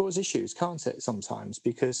that can cause issues, can't it, sometimes,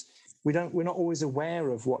 because we're not always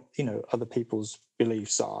aware of what, you know, other people's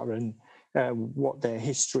beliefs are and what their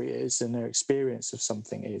history is and their experience of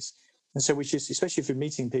something is. And so we just, especially if you're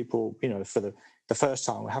meeting people, you know, for the first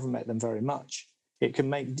time, we haven't met them very much, it can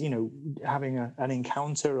make, you know, having an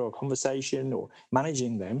encounter or a conversation or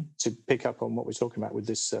managing them, to pick up on what we're talking about with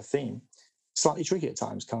this theme, slightly tricky at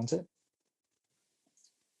times, can't it?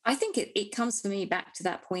 I think it comes for me back to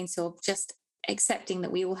that point of just accepting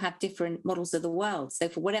that we all have different models of the world. So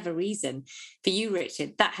for whatever reason, for you,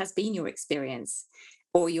 Richard, that has been your experience,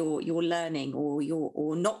 or your learning,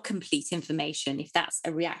 or not complete information, if that's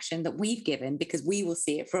a reaction that we've given, because we will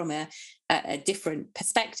see it from a different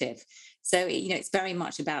perspective. So, you know, it's very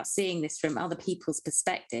much about seeing this from other people's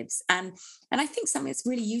perspectives. And I think something that's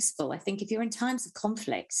really useful, I think if you're in times of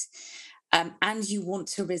conflict and you want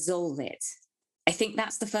to resolve it, I think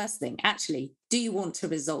that's the first thing. Actually, do you want to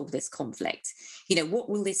resolve this conflict? You know, what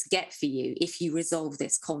will this get for you if you resolve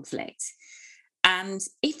this conflict? And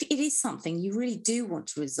if it is something you really do want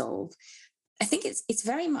to resolve, I think it's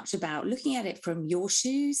very much about looking at it from your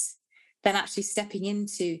shoes, then actually stepping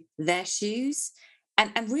into their shoes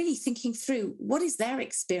and really thinking through, what is their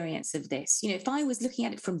experience of this? You know, if I was looking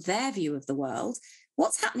at it from their view of the world,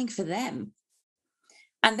 what's happening for them?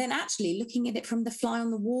 And then actually looking at it from the fly on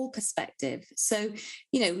the wall perspective. So,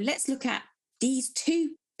 you know, let's look at these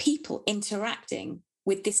two people interacting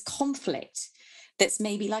with this conflict that's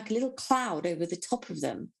maybe like a little cloud over the top of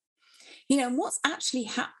them. You know, and what's actually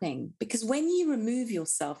happening? Because when you remove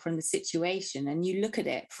yourself from the situation and you look at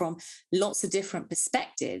it from lots of different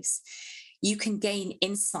perspectives, you can gain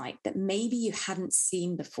insight that maybe you hadn't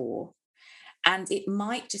seen before. And it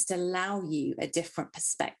might just allow you a different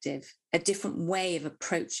perspective, a different way of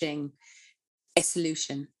approaching a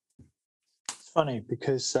solution. It's funny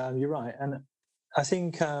because you're right. And I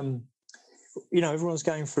think, you know, everyone's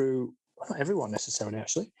going through, well, not everyone necessarily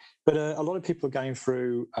actually, but a lot of people are going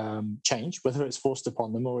through change, whether it's forced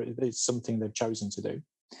upon them or it's something they've chosen to do.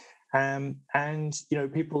 And, you know,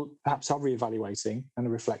 people perhaps are reevaluating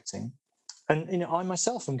and reflecting. And, you know, I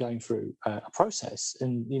myself am going through a process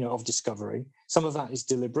and, you know, of discovery. Some of that is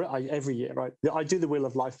deliberate. Every year, right? I do the Wheel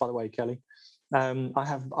of Life, by the way, Kelly.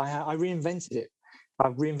 I reinvented it.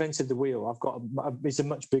 I've reinvented the wheel. I've got it's a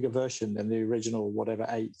much bigger version than the original, whatever,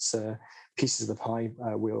 8 pieces of the pie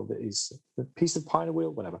wheel that is a piece of pie in a wheel,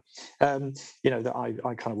 whatever, that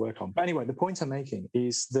I kind of work on. But anyway, the point I'm making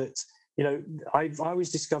is that, I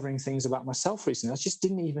was discovering things about myself recently I just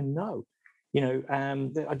didn't even know,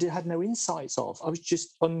 that had no insights of. I was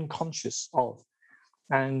just unconscious of.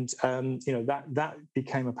 And, that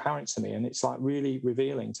became apparent to me. And it's like really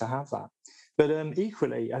revealing to have that. But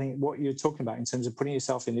equally, I think what you're talking about in terms of putting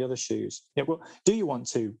yourself in the other shoes, well, do you want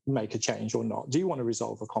to make a change or not? Do you want to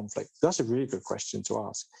resolve a conflict? That's a really good question to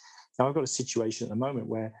ask. Now, I've got a situation at the moment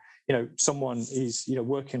where, someone is,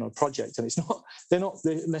 working on a project and they're not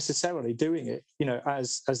necessarily doing it,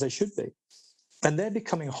 as they should be. And they're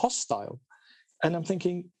becoming hostile. And I'm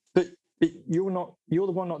thinking, but you're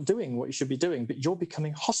the one not doing what you should be doing, but you're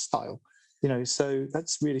becoming hostile. So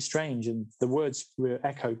that's really strange. And the words were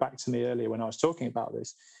echoed back to me earlier when I was talking about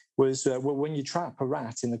this was, well, when you trap a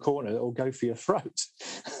rat in the corner, it'll go for your throat.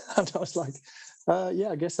 And I was like, yeah,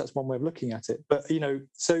 I guess that's one way of looking at it. But,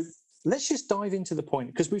 so let's just dive into the point,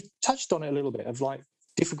 because we've touched on it a little bit of like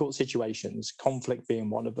difficult situations, conflict being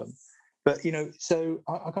one of them. But, so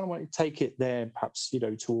I kind of want to take it there, perhaps,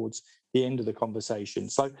 towards the end of the conversation.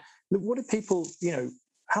 So what do people,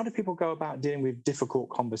 how do people go about dealing with difficult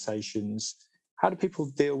conversations? How do people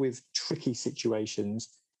deal with tricky situations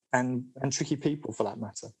and tricky people, for that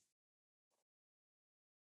matter?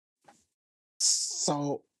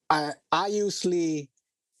 So I usually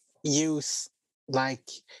use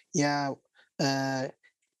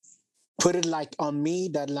put it like on me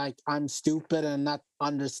that like I'm stupid and not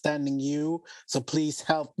understanding you. So please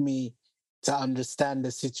help me to understand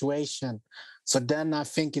the situation. So then I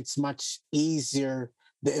think it's much easier.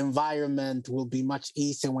 The environment will be much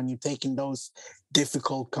easier when you're taking those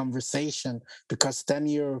difficult conversations, because then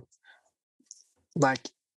you're like,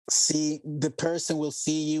 the person will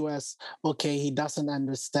see you as, okay, he doesn't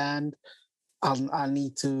understand. I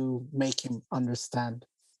need to make him understand.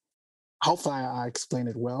 Hopefully I explain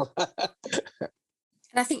it well.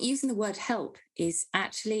 And I think using the word help is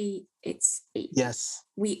actually, yes.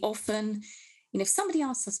 We often, if somebody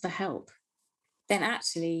asks us for help, then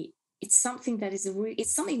actually it's something that is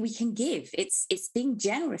it's something we can give. It's being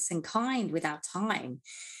generous and kind with our time.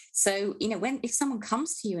 So, if someone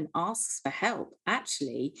comes to you and asks for help,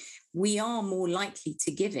 actually, we are more likely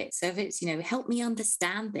to give it. So if it's, help me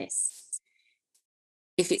understand this.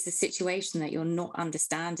 If it's a situation that you're not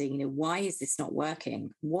understanding, why is this not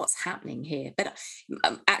working? What's happening here? But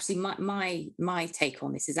actually, my take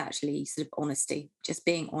on this is actually sort of honesty, just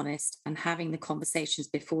being honest and having the conversations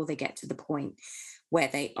before they get to the point where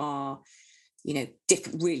they are,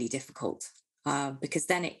 really difficult. Because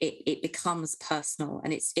then it becomes personal,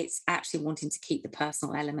 and it's actually wanting to keep the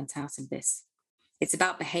personal element out of this. It's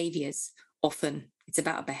about behaviors. Often it's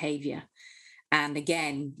about behavior. And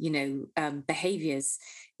again, behaviors,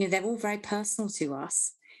 they're all very personal to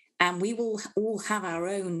us, and we will all have our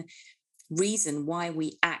own reason why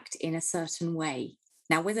we act in a certain way.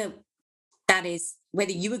 Now, whether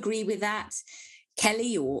you agree with that,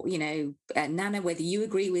 Kelly, or, Nana, whether you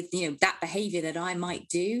agree with, that behavior that I might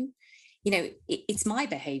do, it's my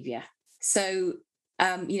behavior. So,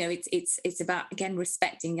 it's about, again,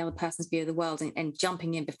 respecting the other person's view of the world and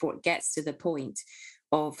jumping in before it gets to the point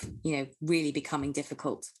of, really becoming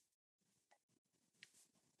difficult.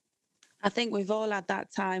 I think we've all had that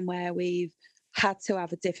time where we've had to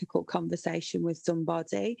have a difficult conversation with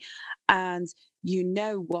somebody, and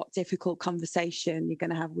what difficult conversation you're going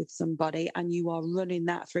to have with somebody, and you are running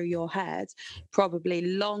that through your head probably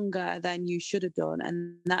longer than you should have done,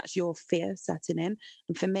 and that's your fear setting in.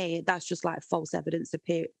 And for me, that's just like false evidence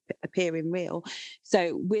appearing real.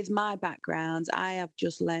 So with my background, I have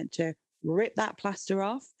just learned to rip that plaster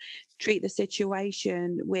off, treat the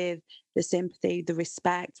situation with the sympathy, the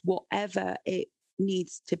respect, whatever it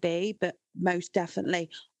needs to be, but most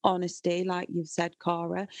definitely honesty, like you've said,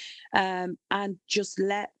 Cara, and just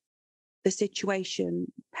let the situation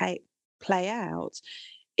play out.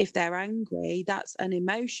 If they're angry, that's an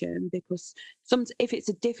emotion, because if it's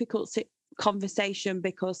a difficult conversation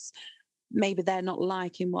because maybe they're not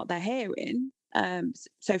liking what they're hearing.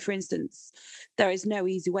 So, for instance, there is no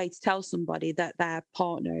easy way to tell somebody that their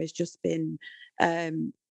partner has just been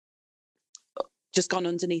just gone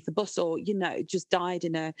underneath a bus, or just died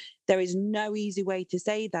there is no easy way to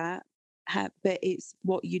say that, but it's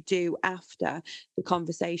what you do after the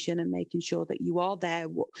conversation and making sure that you are there,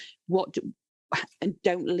 and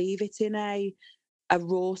don't leave it in a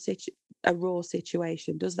raw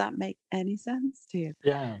situation. Does that make any sense to you?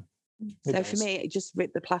 Yeah. So for me, just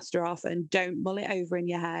rip the plaster off and don't mull it over in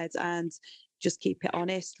your head, and just keep it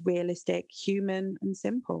honest, realistic, human, and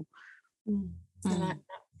simple. I like that.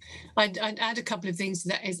 I'd add a couple of things to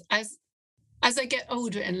that. Is as I get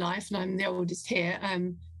older in life, and I'm the oldest here,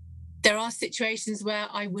 there are situations where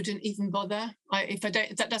I wouldn't even bother. If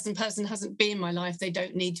that person hasn't been in my life, they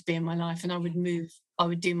don't need to be in my life, and I would move. I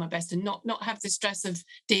would do my best and not have the stress of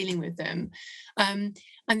dealing with them. And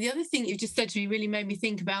the other thing you just said to me really made me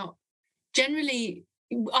think about, generally,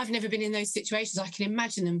 I've never been in those situations. I can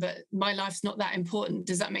imagine them, but my life's not that important.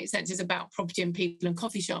 Does that make sense? It's about property and people and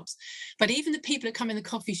coffee shops. But even the people that come in the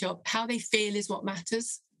coffee shop, how they feel is what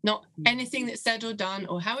matters. Not anything that's said or done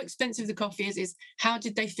or how expensive the coffee is how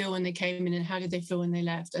did they feel when they came in and how did they feel when they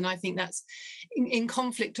left. And I think that's in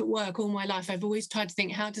conflict at work all my life. I've always tried to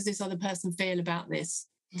think, how does this other person feel about this?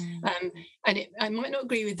 And I might not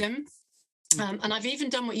agree with them. And I've even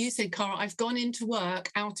done what you said, Cara. I've gone into work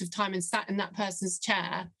out of time and sat in that person's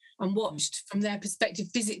chair and watched from their perspective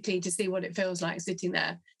physically to see what it feels like sitting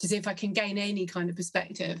there, to see if I can gain any kind of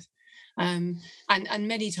perspective. And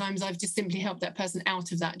many times I've just simply helped that person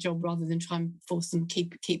out of that job rather than try and force them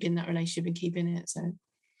keep in that relationship and keep in it. So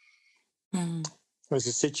there was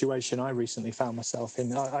a situation I recently found myself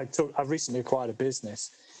in. I've recently acquired a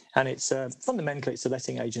business, and it's fundamentally it's a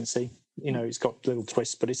letting agency. It's got little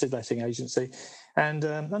twists, but it's a letting agency. And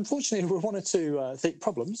unfortunately, there were one or two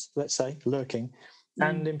problems, let's say, lurking.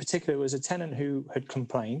 And in particular, there was a tenant who had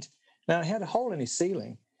complained. Now, he had a hole in his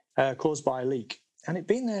ceiling caused by a leak, and it'd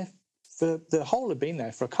been there. The hole had been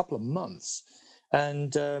there for a couple of months,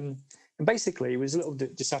 and basically he was a little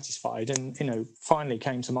dissatisfied, and finally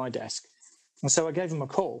came to my desk, and so I gave him a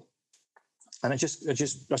call, and I just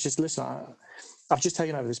listen. I've just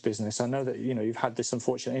taken over this business. I know that you've had this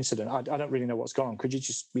unfortunate incident. I don't really know what's gone on. Could you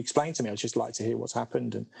just explain to me? I'd just like to hear what's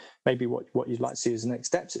happened and maybe what you'd like to see as the next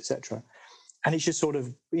steps, etc. And he's just sort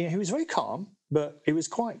of, he was very calm, but it was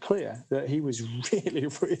quite clear that he was really,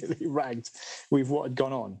 really ragged with what had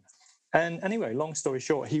gone on. And anyway, long story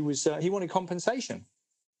short, he wanted compensation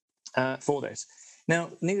for this. Now,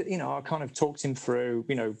 I kind of talked him through,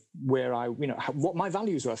 where what my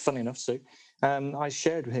values were. Funny enough, Sue, I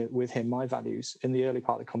shared with him my values in the early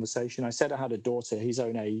part of the conversation. I said I had a daughter his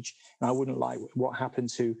own age, and I wouldn't like what happened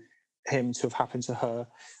to him to have happened to her,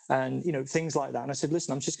 and things like that. And I said,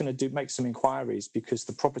 listen, I'm just going to make some inquiries because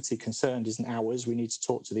the property concerned isn't ours. We need to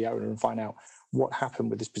talk to the owner and find out what happened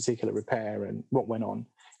with this particular repair and what went on.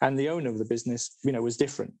 And the owner of the business, was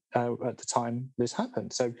different at the time this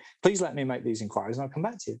happened. So please let me make these inquiries and I'll come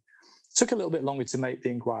back to you. It took a little bit longer to make the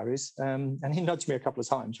inquiries, and he nudged me a couple of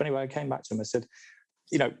times. So anyway, I came back to him. I said,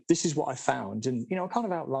 this is what I found. And, I kind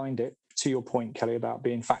of outlined it to your point, Kelly, about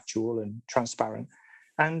being factual and transparent.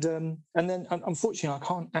 And then, unfortunately, I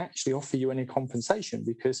can't actually offer you any compensation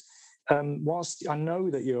because whilst I know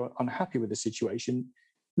that you're unhappy with the situation,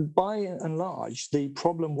 by and large, the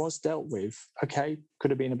problem was dealt with. Okay, could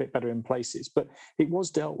have been a bit better in places, but it was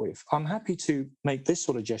dealt with. I'm happy to make this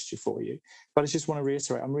sort of gesture for you, but I just want to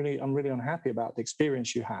reiterate, I'm really unhappy about the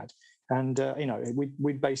experience you had. And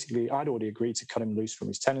we'd basically, I'd already agreed to cut him loose from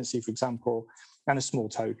his tenancy, for example, and a small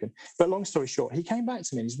token. But long story short, he came back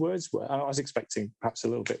to me, and his words were, I was expecting perhaps a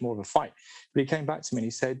little bit more of a fight, but he came back to me and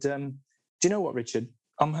he said, do you know what, Richard?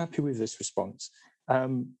 I'm happy with this response.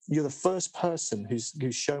 You're the first person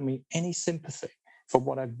who's shown me any sympathy for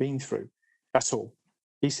what I've been through. That's all.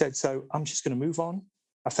 He said, so I'm just going to move on.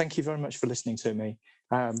 I thank you very much for listening to me.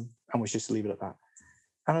 And we'll just leave it at that.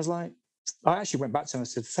 And I was like, I actually went back to him and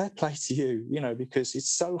said, fair play to you, because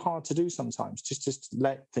it's so hard to do sometimes, just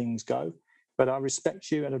let things go. But I respect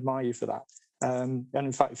you and admire you for that. And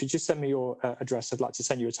in fact, if you just send me your address, I'd like to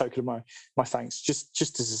send you a token of my thanks, just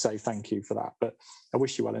to say thank you for that. But I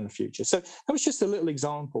wish you well in the future. So that was just a little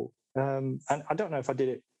example. And I don't know if I did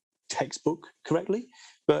it textbook correctly,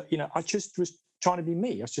 but I just was trying to be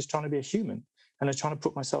me. I was just trying to be a human, and I was trying to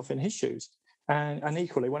put myself in his shoes. And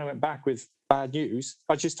equally, when I went back with bad news,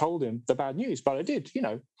 I just told him the bad news. But I did,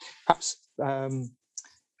 perhaps.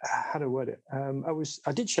 How to word it?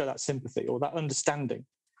 I did show that sympathy or that understanding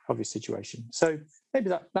of his situation. So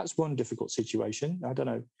maybe that's one difficult situation. I don't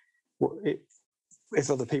know if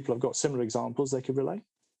other people have got similar examples they could relate.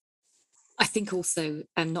 I think also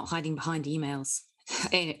not hiding behind emails.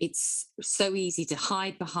 It's so easy to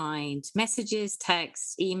hide behind messages,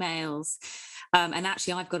 texts, emails. And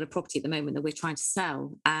actually, I've got a property at the moment that we're trying to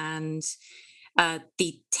sell, and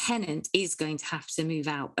the tenant is going to have to move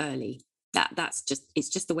out early. It's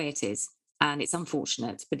just the way it is. And it's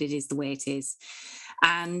unfortunate, but it is the way it is.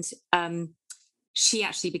 And she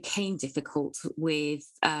actually became difficult with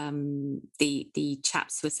the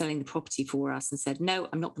chaps who were selling the property for us and said, no,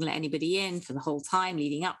 I'm not going to let anybody in for the whole time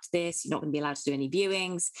leading up to this. You're not going to be allowed to do any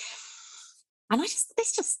viewings. And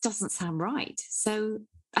this just doesn't sound right. So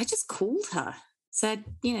I just called her, said,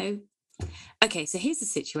 okay, so here's the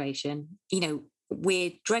situation.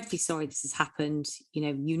 We're dreadfully sorry this has happened.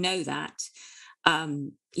 You know that.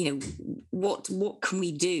 What can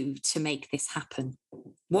we do to make this happen?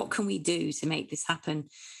 What can we do to make this happen?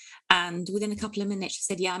 And within a couple of minutes, she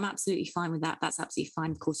said, yeah, I'm absolutely fine with that. That's absolutely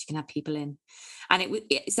fine. Of course, you can have people in. And it was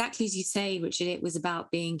exactly as you say, Richard, it was about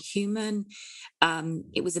being human.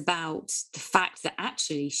 It was about the fact that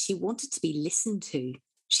actually she wanted to be listened to.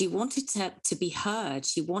 She wanted to be heard.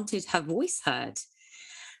 She wanted her voice heard.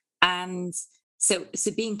 And so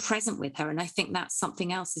being present with her, and I think that's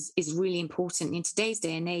something else is really important in today's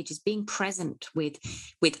day and age, is being present with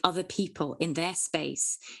other people in their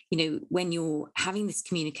space. When you're having this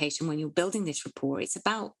communication, when you're building this rapport, it's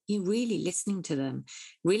about you really listening to them,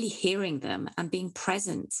 really hearing them, and being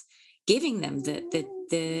present, giving them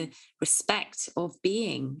the respect of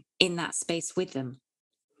being in that space with them.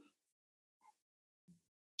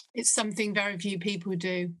 It's something very few people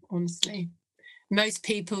do, honestly. Most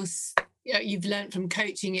people, you've learned from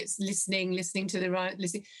coaching, it's listening to the right,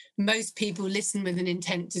 listening. Most people listen with an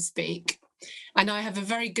intent to speak. And I have a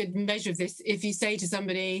very good measure of this. If you say to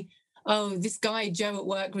somebody, oh, this guy, Joe at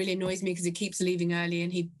work, really annoys me because he keeps leaving early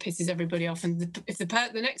and he pisses everybody off. And if the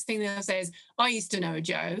next thing they'll say is, I used to know a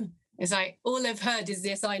Joe, it's like, all I've heard is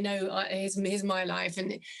this, I know, here's my life.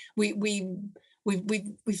 And we've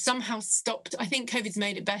somehow stopped. I think COVID's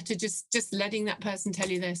made it better, just letting that person tell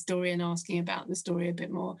you their story and asking about the story a bit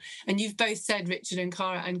more. And you've both said, Richard and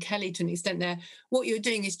Cara and Kelly, to an extent there, what you're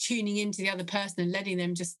doing is tuning into the other person and letting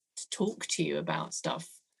them just talk to you about stuff.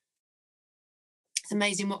 It's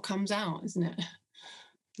amazing what comes out, isn't it?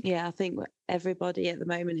 Yeah, I think everybody at the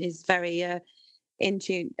moment is very in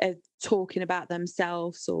tune, talking about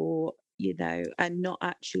themselves, or and not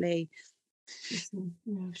actually.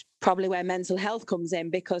 Probably where mental health comes in,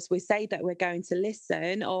 because we say that we're going to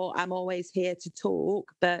listen, or I'm always here to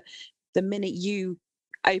talk, but the minute you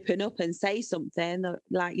open up and say something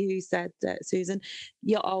like you said, Susan,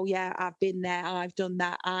 oh yeah, I've been there, I've done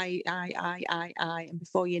that, I, and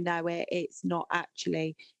before you know it, it's not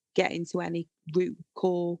actually getting to any root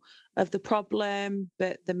core of the problem.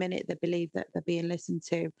 But the minute they believe that they're being listened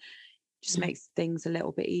to, just makes things a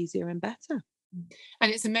little bit easier and better. And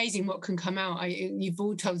it's amazing what can come out. You've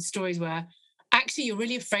all told stories where actually you're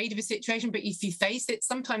really afraid of a situation, but if you face it,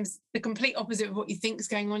 sometimes the complete opposite of what you think is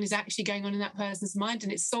going on is actually going on in that person's mind,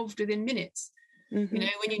 and it's solved within minutes. Mm-hmm.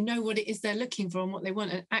 When you know what it is they're looking for and what they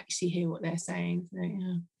want, and actually hear what they're saying. So,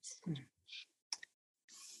 yeah.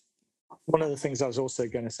 One of the things I was also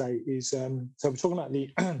going to say is, so we're talking about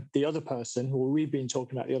the other person, or we've been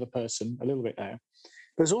talking about the other person a little bit there.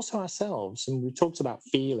 There's also ourselves, and we talked about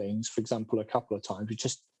feelings, for example, a couple of times. We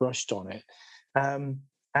just brushed on it, and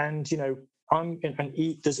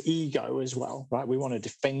there's ego as well, right? We want to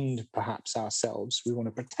defend perhaps ourselves. We want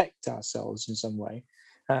to protect ourselves in some way,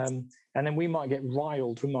 and then we might get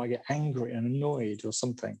riled, we might get angry and annoyed or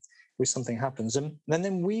something if something happens, and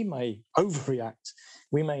then we may overreact.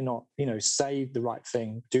 We may not, say the right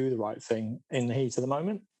thing, do the right thing in the heat of the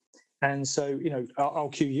moment, and so I'll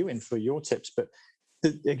cue you in for your tips, but.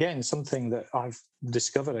 Again, something that I've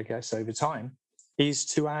discovered, I guess, over time is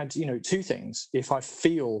to add, two things. If I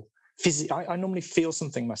feel I normally feel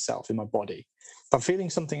something myself in my body. If I'm feeling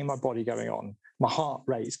something in my body going on, my heart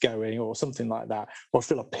rate's going or something like that, or I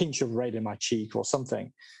feel a pinch of red in my cheek or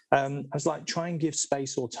something, I was like, try and give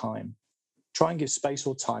space or time. Try and give space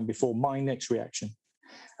or time before my next reaction.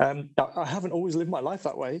 I haven't always lived my life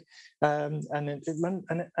that way, and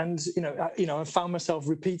I found myself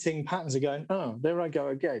repeating patterns of going, oh, there I go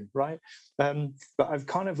again, right? But I've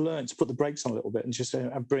kind of learned to put the brakes on a little bit and just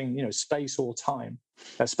bring space or time.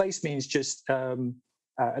 Space means just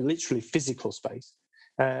literally physical space,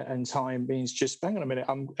 and time means just hang on a minute.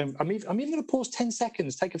 I'm even going to pause 10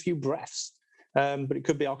 seconds, take a few breaths, but it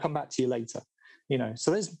could be I'll come back to you later.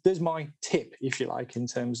 So there's my tip, if you like, in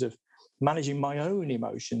terms of managing my own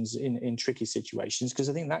emotions in tricky situations, because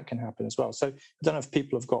I think that can happen as well. So I don't know if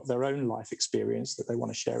people have got their own life experience that they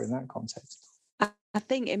want to share in that context. I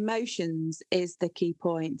think emotions is the key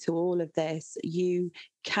point to all of this. You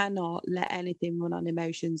cannot let anything run on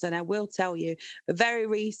emotions. And I will tell you a very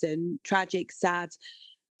recent, tragic, sad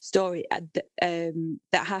story that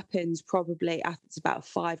happened probably, it's about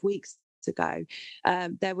 5 weeks ago.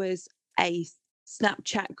 There was a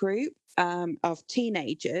Snapchat group of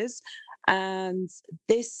teenagers, and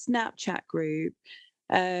this Snapchat group,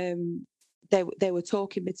 they were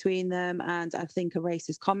talking between them, and I think a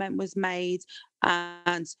racist comment was made,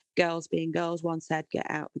 and girls being girls, one said, get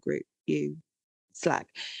out the group, you slag.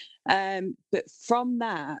 But from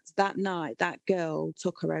that night, that girl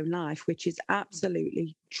took her own life, which is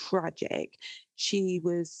absolutely tragic. She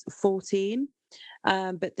was 14,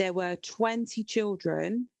 but there were 20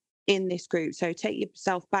 children in this group. So take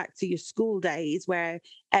yourself back to your school days where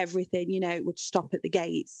everything, would stop at the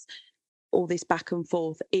gates, all this back and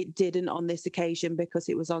forth. It didn't on this occasion because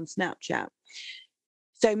it was on Snapchat.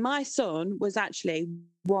 So my son was actually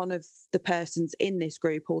one of the persons in this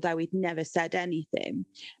group, although he'd never said anything.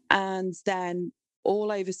 And then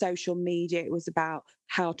all over social media, it was about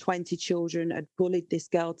how 20 children had bullied this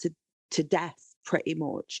girl to death, pretty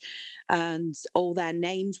much. And all their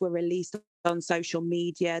names were released on social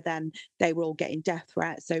media. Then they were all getting death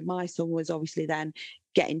threats. So my son was obviously then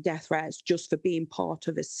getting death threats just for being part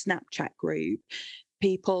of a Snapchat group.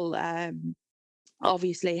 People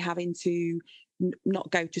obviously having to not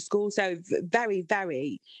go to school. So very,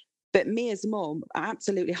 very, but me as a mum,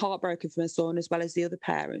 absolutely heartbroken for my son as well as the other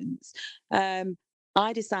parents.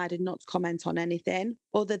 I decided not to comment on anything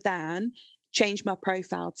other than change my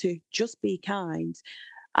profile to just be kind.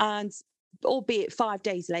 And albeit 5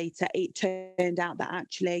 days later, it turned out that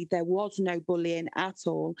actually there was no bullying at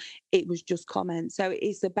all. It was just comments. So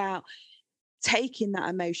it's about taking that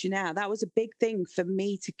emotion out. That was a big thing for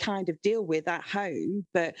me to kind of deal with at home,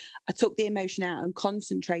 but I took the emotion out and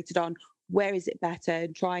concentrated on where is it better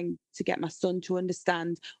and trying to get my son to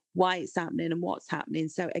understand why it's happening and what's happening.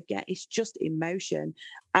 So again, it's just emotion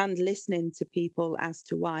and listening to people as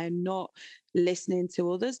to why and not listening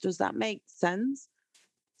to others. Does that make sense?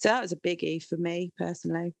 So that was a biggie for me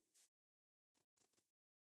personally.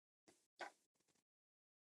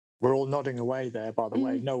 We're all nodding away there, by the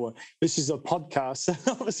way. No one. This is a podcast.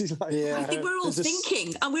 Obviously, I think we're all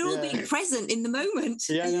thinking, and we're all being present in the moment.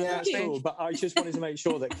 That's cool. But I just wanted to make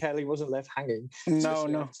sure that Kelly wasn't left hanging.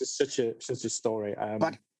 No. It's such a story.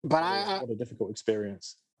 But what a difficult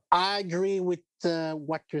experience. I agree with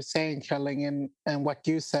what you're saying, Kelly, and what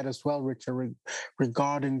you said as well, Richard,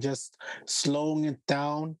 regarding just slowing it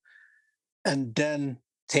down and then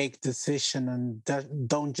take decision, and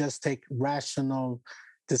don't just take rational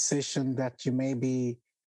decision that you maybe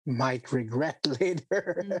might regret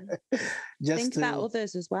later. Just think about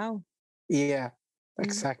others as well. Yeah,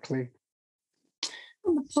 exactly.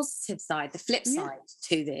 On the positive side, the flip side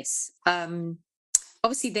to this,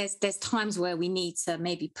 obviously there's times where we need to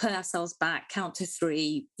maybe pull ourselves back, count to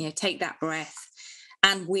 3, take that breath,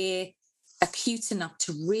 and we're acute enough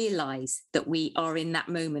to realize that we are in that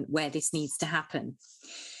moment where this needs to happen.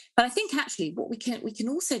 But I think actually what we can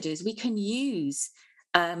also do is we can use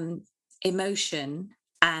emotion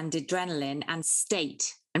and adrenaline and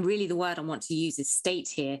state, and really the word I want to use is state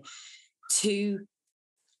here, to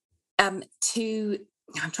I'm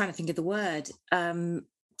trying to think of the word,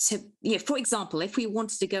 for example, if we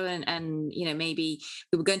wanted to go and maybe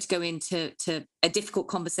we were going to go into a difficult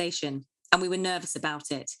conversation and we were nervous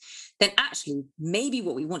about it, then actually maybe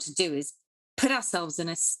what we want to do is put ourselves in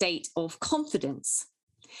a state of confidence.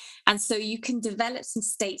 And so you can develop some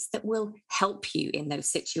states that will help you in those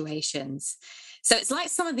situations. So it's like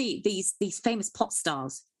some of these famous pop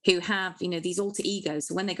stars who have, these alter egos.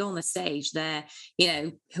 So when they go on the stage, they're,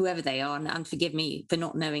 whoever they are, and forgive me for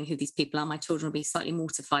not knowing who these people are. My children will be slightly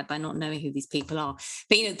mortified by not knowing who these people are.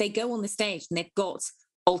 But, they go on the stage and they've got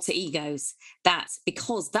alter egos, that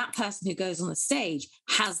because that person who goes on the stage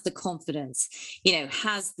has the confidence,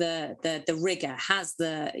 has the rigor, has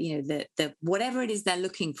the whatever it is they're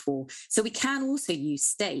looking for. So we can also use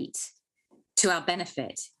state to our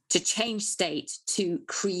benefit, to change state, to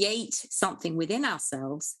create something within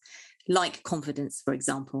ourselves, like confidence, for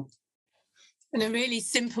example. And a really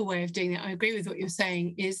simple way of doing that, I agree with what you're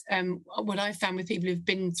saying, is what I've found with people who've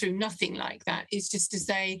been through nothing like that is just to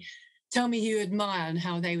say, tell me who you admire and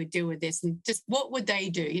how they would deal with this, and just what would they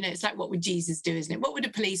do? It's like, what would Jesus do, isn't it? What would a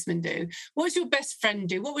policeman do? What would your best friend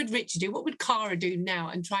do? What would Richard do? What would Cara do now?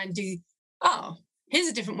 And try and do, here's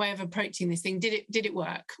a different way of approaching this thing. Did it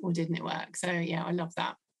work or didn't it work? So yeah, I love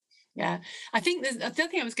that. Yeah, I think the other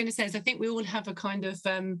thing I was going to say is I think we all have a kind of,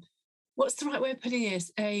 what's the right way of putting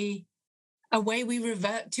this? A way we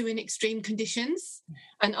revert to in extreme conditions.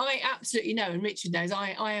 And I absolutely know, and Richard knows,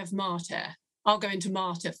 I have martyr. I'll go into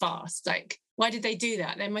martyr fast. Like, why did they do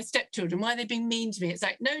that? They're my stepchildren. Why are they being mean to me? It's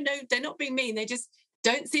like, no, they're not being mean. They just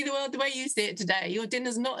don't see the world the way you see it today. Your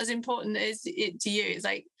dinner's not as important as it to you. It's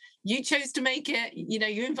like, you chose to make it,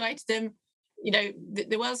 you invited them,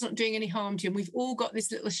 the world's not doing any harm to you. And we've all got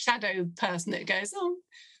this little shadow person that goes,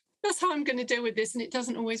 that's how I'm going to deal with this. And it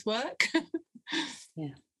doesn't always work.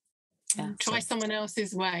 Try someone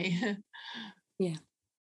else's way.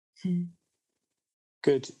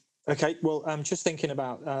 Good. Okay, well, I'm just thinking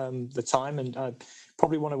about the time, and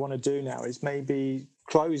probably what I want to do now is maybe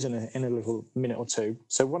close in a little minute or two.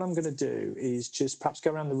 So what I'm going to do is just perhaps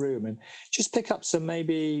go around the room and just pick up some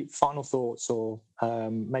maybe final thoughts, or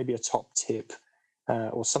maybe a top tip,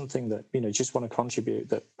 or something that just want to contribute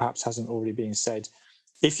that perhaps hasn't already been said,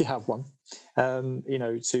 if you have one,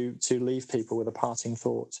 to leave people with a parting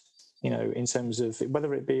thought. In terms of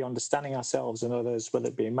whether it be understanding ourselves and others, whether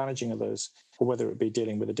it be managing others, or whether it be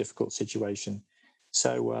dealing with a difficult situation.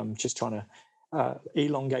 So just trying to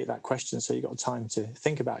elongate that question so you've got time to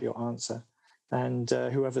think about your answer. And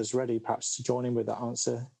whoever's ready perhaps to join in with that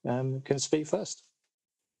answer can speak first.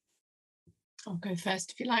 I'll go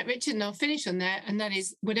first if you like, Richard, and I'll finish on there. And that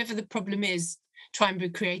is, whatever the problem is, try and be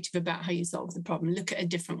creative about how you solve the problem. Look at a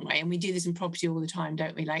different way. And we do this in property all the time,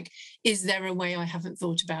 don't we? Like, is there a way I haven't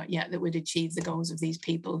thought about yet that would achieve the goals of these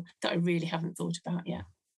people that I really haven't thought about yet?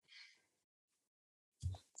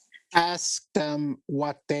 Ask them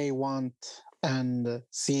what they want and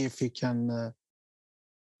see if you can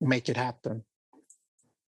make it happen.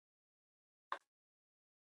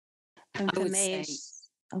 And for me,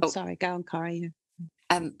 sorry, go on, Cara.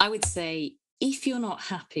 I would say, if you're not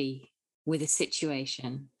happy with a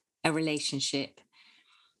situation, a relationship,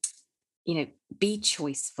 be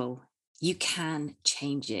choiceful. You can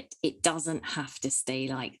change it. It doesn't have to stay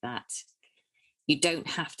like that. You don't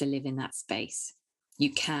have to live in that space.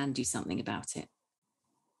 You can do something about it.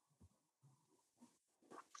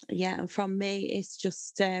 Yeah, and from me, it's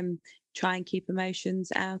just try and keep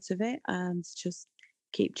emotions out of it, and just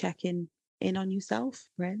keep checking in on yourself,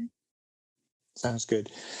 really. Sounds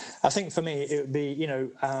good. I think for me, it would be,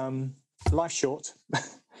 life's short.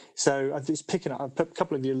 So I'm just picking up, a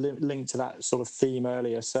couple of you linked to that sort of theme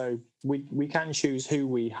earlier. So we can choose who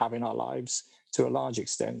we have in our lives to a large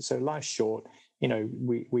extent. So life's short,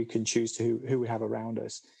 we can choose to who we have around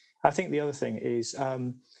us. I think the other thing is,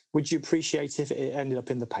 would you appreciate if it ended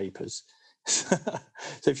up in the papers?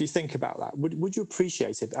 So if you think about that, would you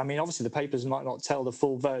appreciate it? I mean, obviously the papers might not tell the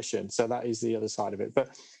full version, so that is the other side of it.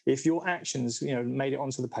 But if your actions, made it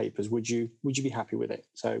onto the papers, would you be happy with it?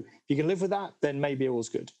 So if you can live with that, then maybe all's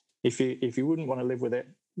good. If you wouldn't want to live with it,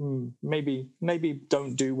 maybe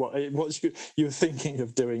don't do what you're thinking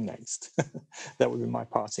of doing next. That would be my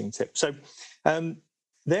parting tip. So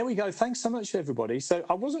there we go. Thanks so much, everybody. So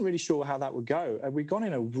I wasn't really sure how that would go. We've gone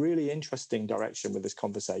in a really interesting direction with this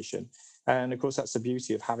conversation. And of course, that's the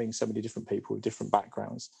beauty of having so many different people with different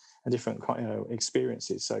backgrounds and different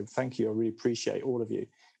experiences. So thank you. I really appreciate all of you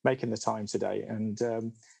making the time today. And, this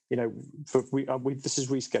is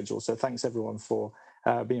rescheduled. So thanks, everyone, for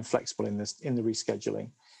being flexible in the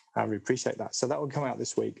rescheduling. I really appreciate that. So that will come out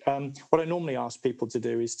this week. What I normally ask people to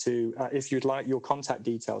do is to, if you'd like your contact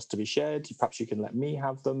details to be shared, perhaps you can let me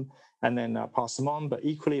have them and then pass them on. But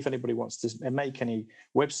equally, if anybody wants to make any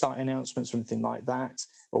website announcements or anything like that,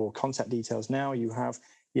 or contact details now, you have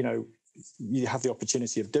the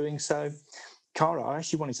opportunity of doing so. Cara, I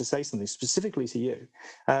actually wanted to say something specifically to you,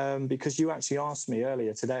 because you actually asked me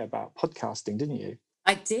earlier today about podcasting, didn't you?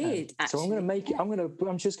 I did. So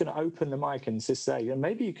I'm just going to open the mic and just say,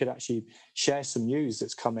 maybe you could actually share some news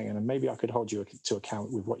that's coming, and maybe I could hold you to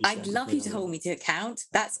account with what you said. I'd love you to hold me to account.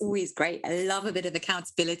 That's always great. I love a bit of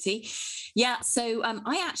accountability. Yeah. So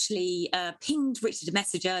I actually pinged Richard a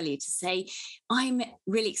message earlier to say, I'm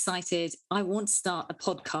really excited. I want to start a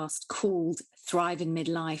podcast called Thrive in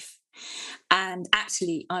Midlife. And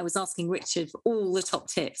actually, I was asking Richard for all the top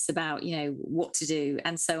tips about, what to do.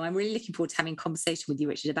 And so I'm really looking forward to having a conversation with you,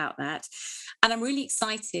 Richard, about that. And I'm really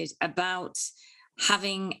excited about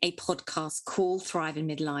having a podcast called Thrive in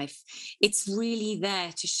Midlife. It's really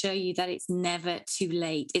there to show you that it's never too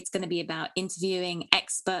late. It's going to be about interviewing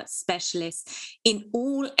experts, specialists in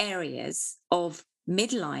all areas of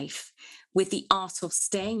midlife with the art of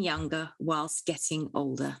staying younger whilst getting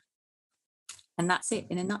older. And that's it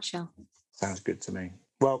in a nutshell. Sounds good to me.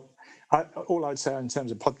 Well, all I'd say in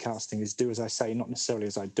terms of podcasting is do as I say, not necessarily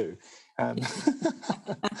as I do.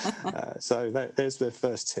 So there's the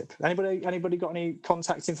first tip. Anybody got any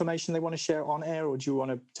contact information they want to share on air, or do you want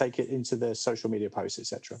to take it into the social media posts,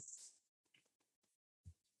 etc.?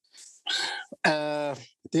 I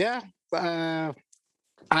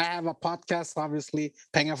have a podcast, obviously,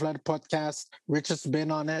 Penga Flood Podcast. Richard's been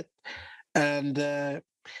on it. And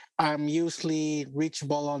I'm usually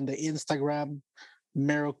reachable on the Instagram,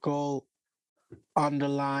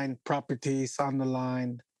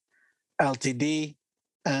 Miracle_Properties_Ltd.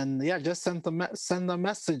 And just send a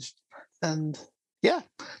message and Yeah,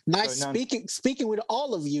 nice So, speaking with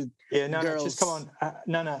all of you. Yeah, no, girls. just come on,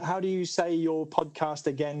 Nana. How do you say your podcast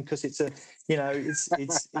again? Because it's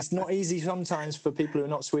it's not easy sometimes for people who are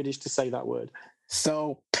not Swedish to say that word.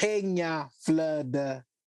 So pengaflöde.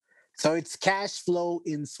 So it's cash flow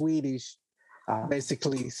in Swedish,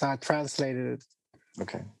 basically. So I translated it.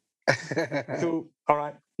 Okay. Cool. All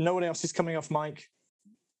right. No one else is coming off mic.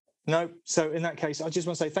 No. So in that case, I just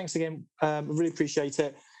want to say thanks again. I really appreciate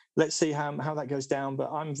it. Let's see how that goes down.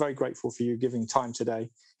 But I'm very grateful for you giving time today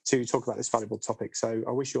to talk about this valuable topic. So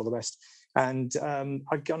I wish you all the best. And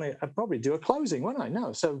I'd probably do a closing, won't I?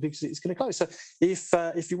 No, so because it's going to close. So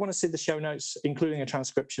if you want to see the show notes, including a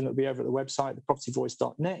transcription, that'll be over at the website,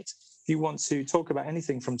 thepropertyvoice.net. If you want to talk about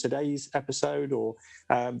anything from today's episode, or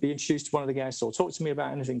be introduced to one of the guests, or talk to me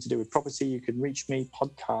about anything to do with property, you can reach me,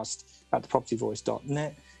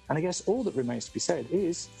 podcast@thepropertyvoice.net. And I guess all that remains to be said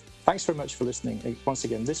is thanks very much for listening once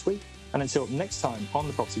again this week. And until next time on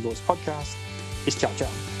the Property Voice podcast, it's ciao, ciao.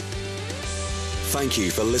 Thank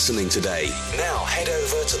you for listening today. Now head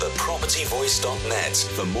over to thepropertyvoice.net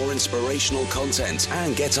for more inspirational content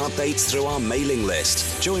and get updates through our mailing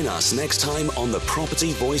list. Join us next time on the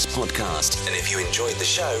Property Voice podcast. And if you enjoyed the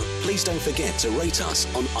show, please don't forget to rate us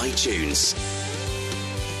on iTunes.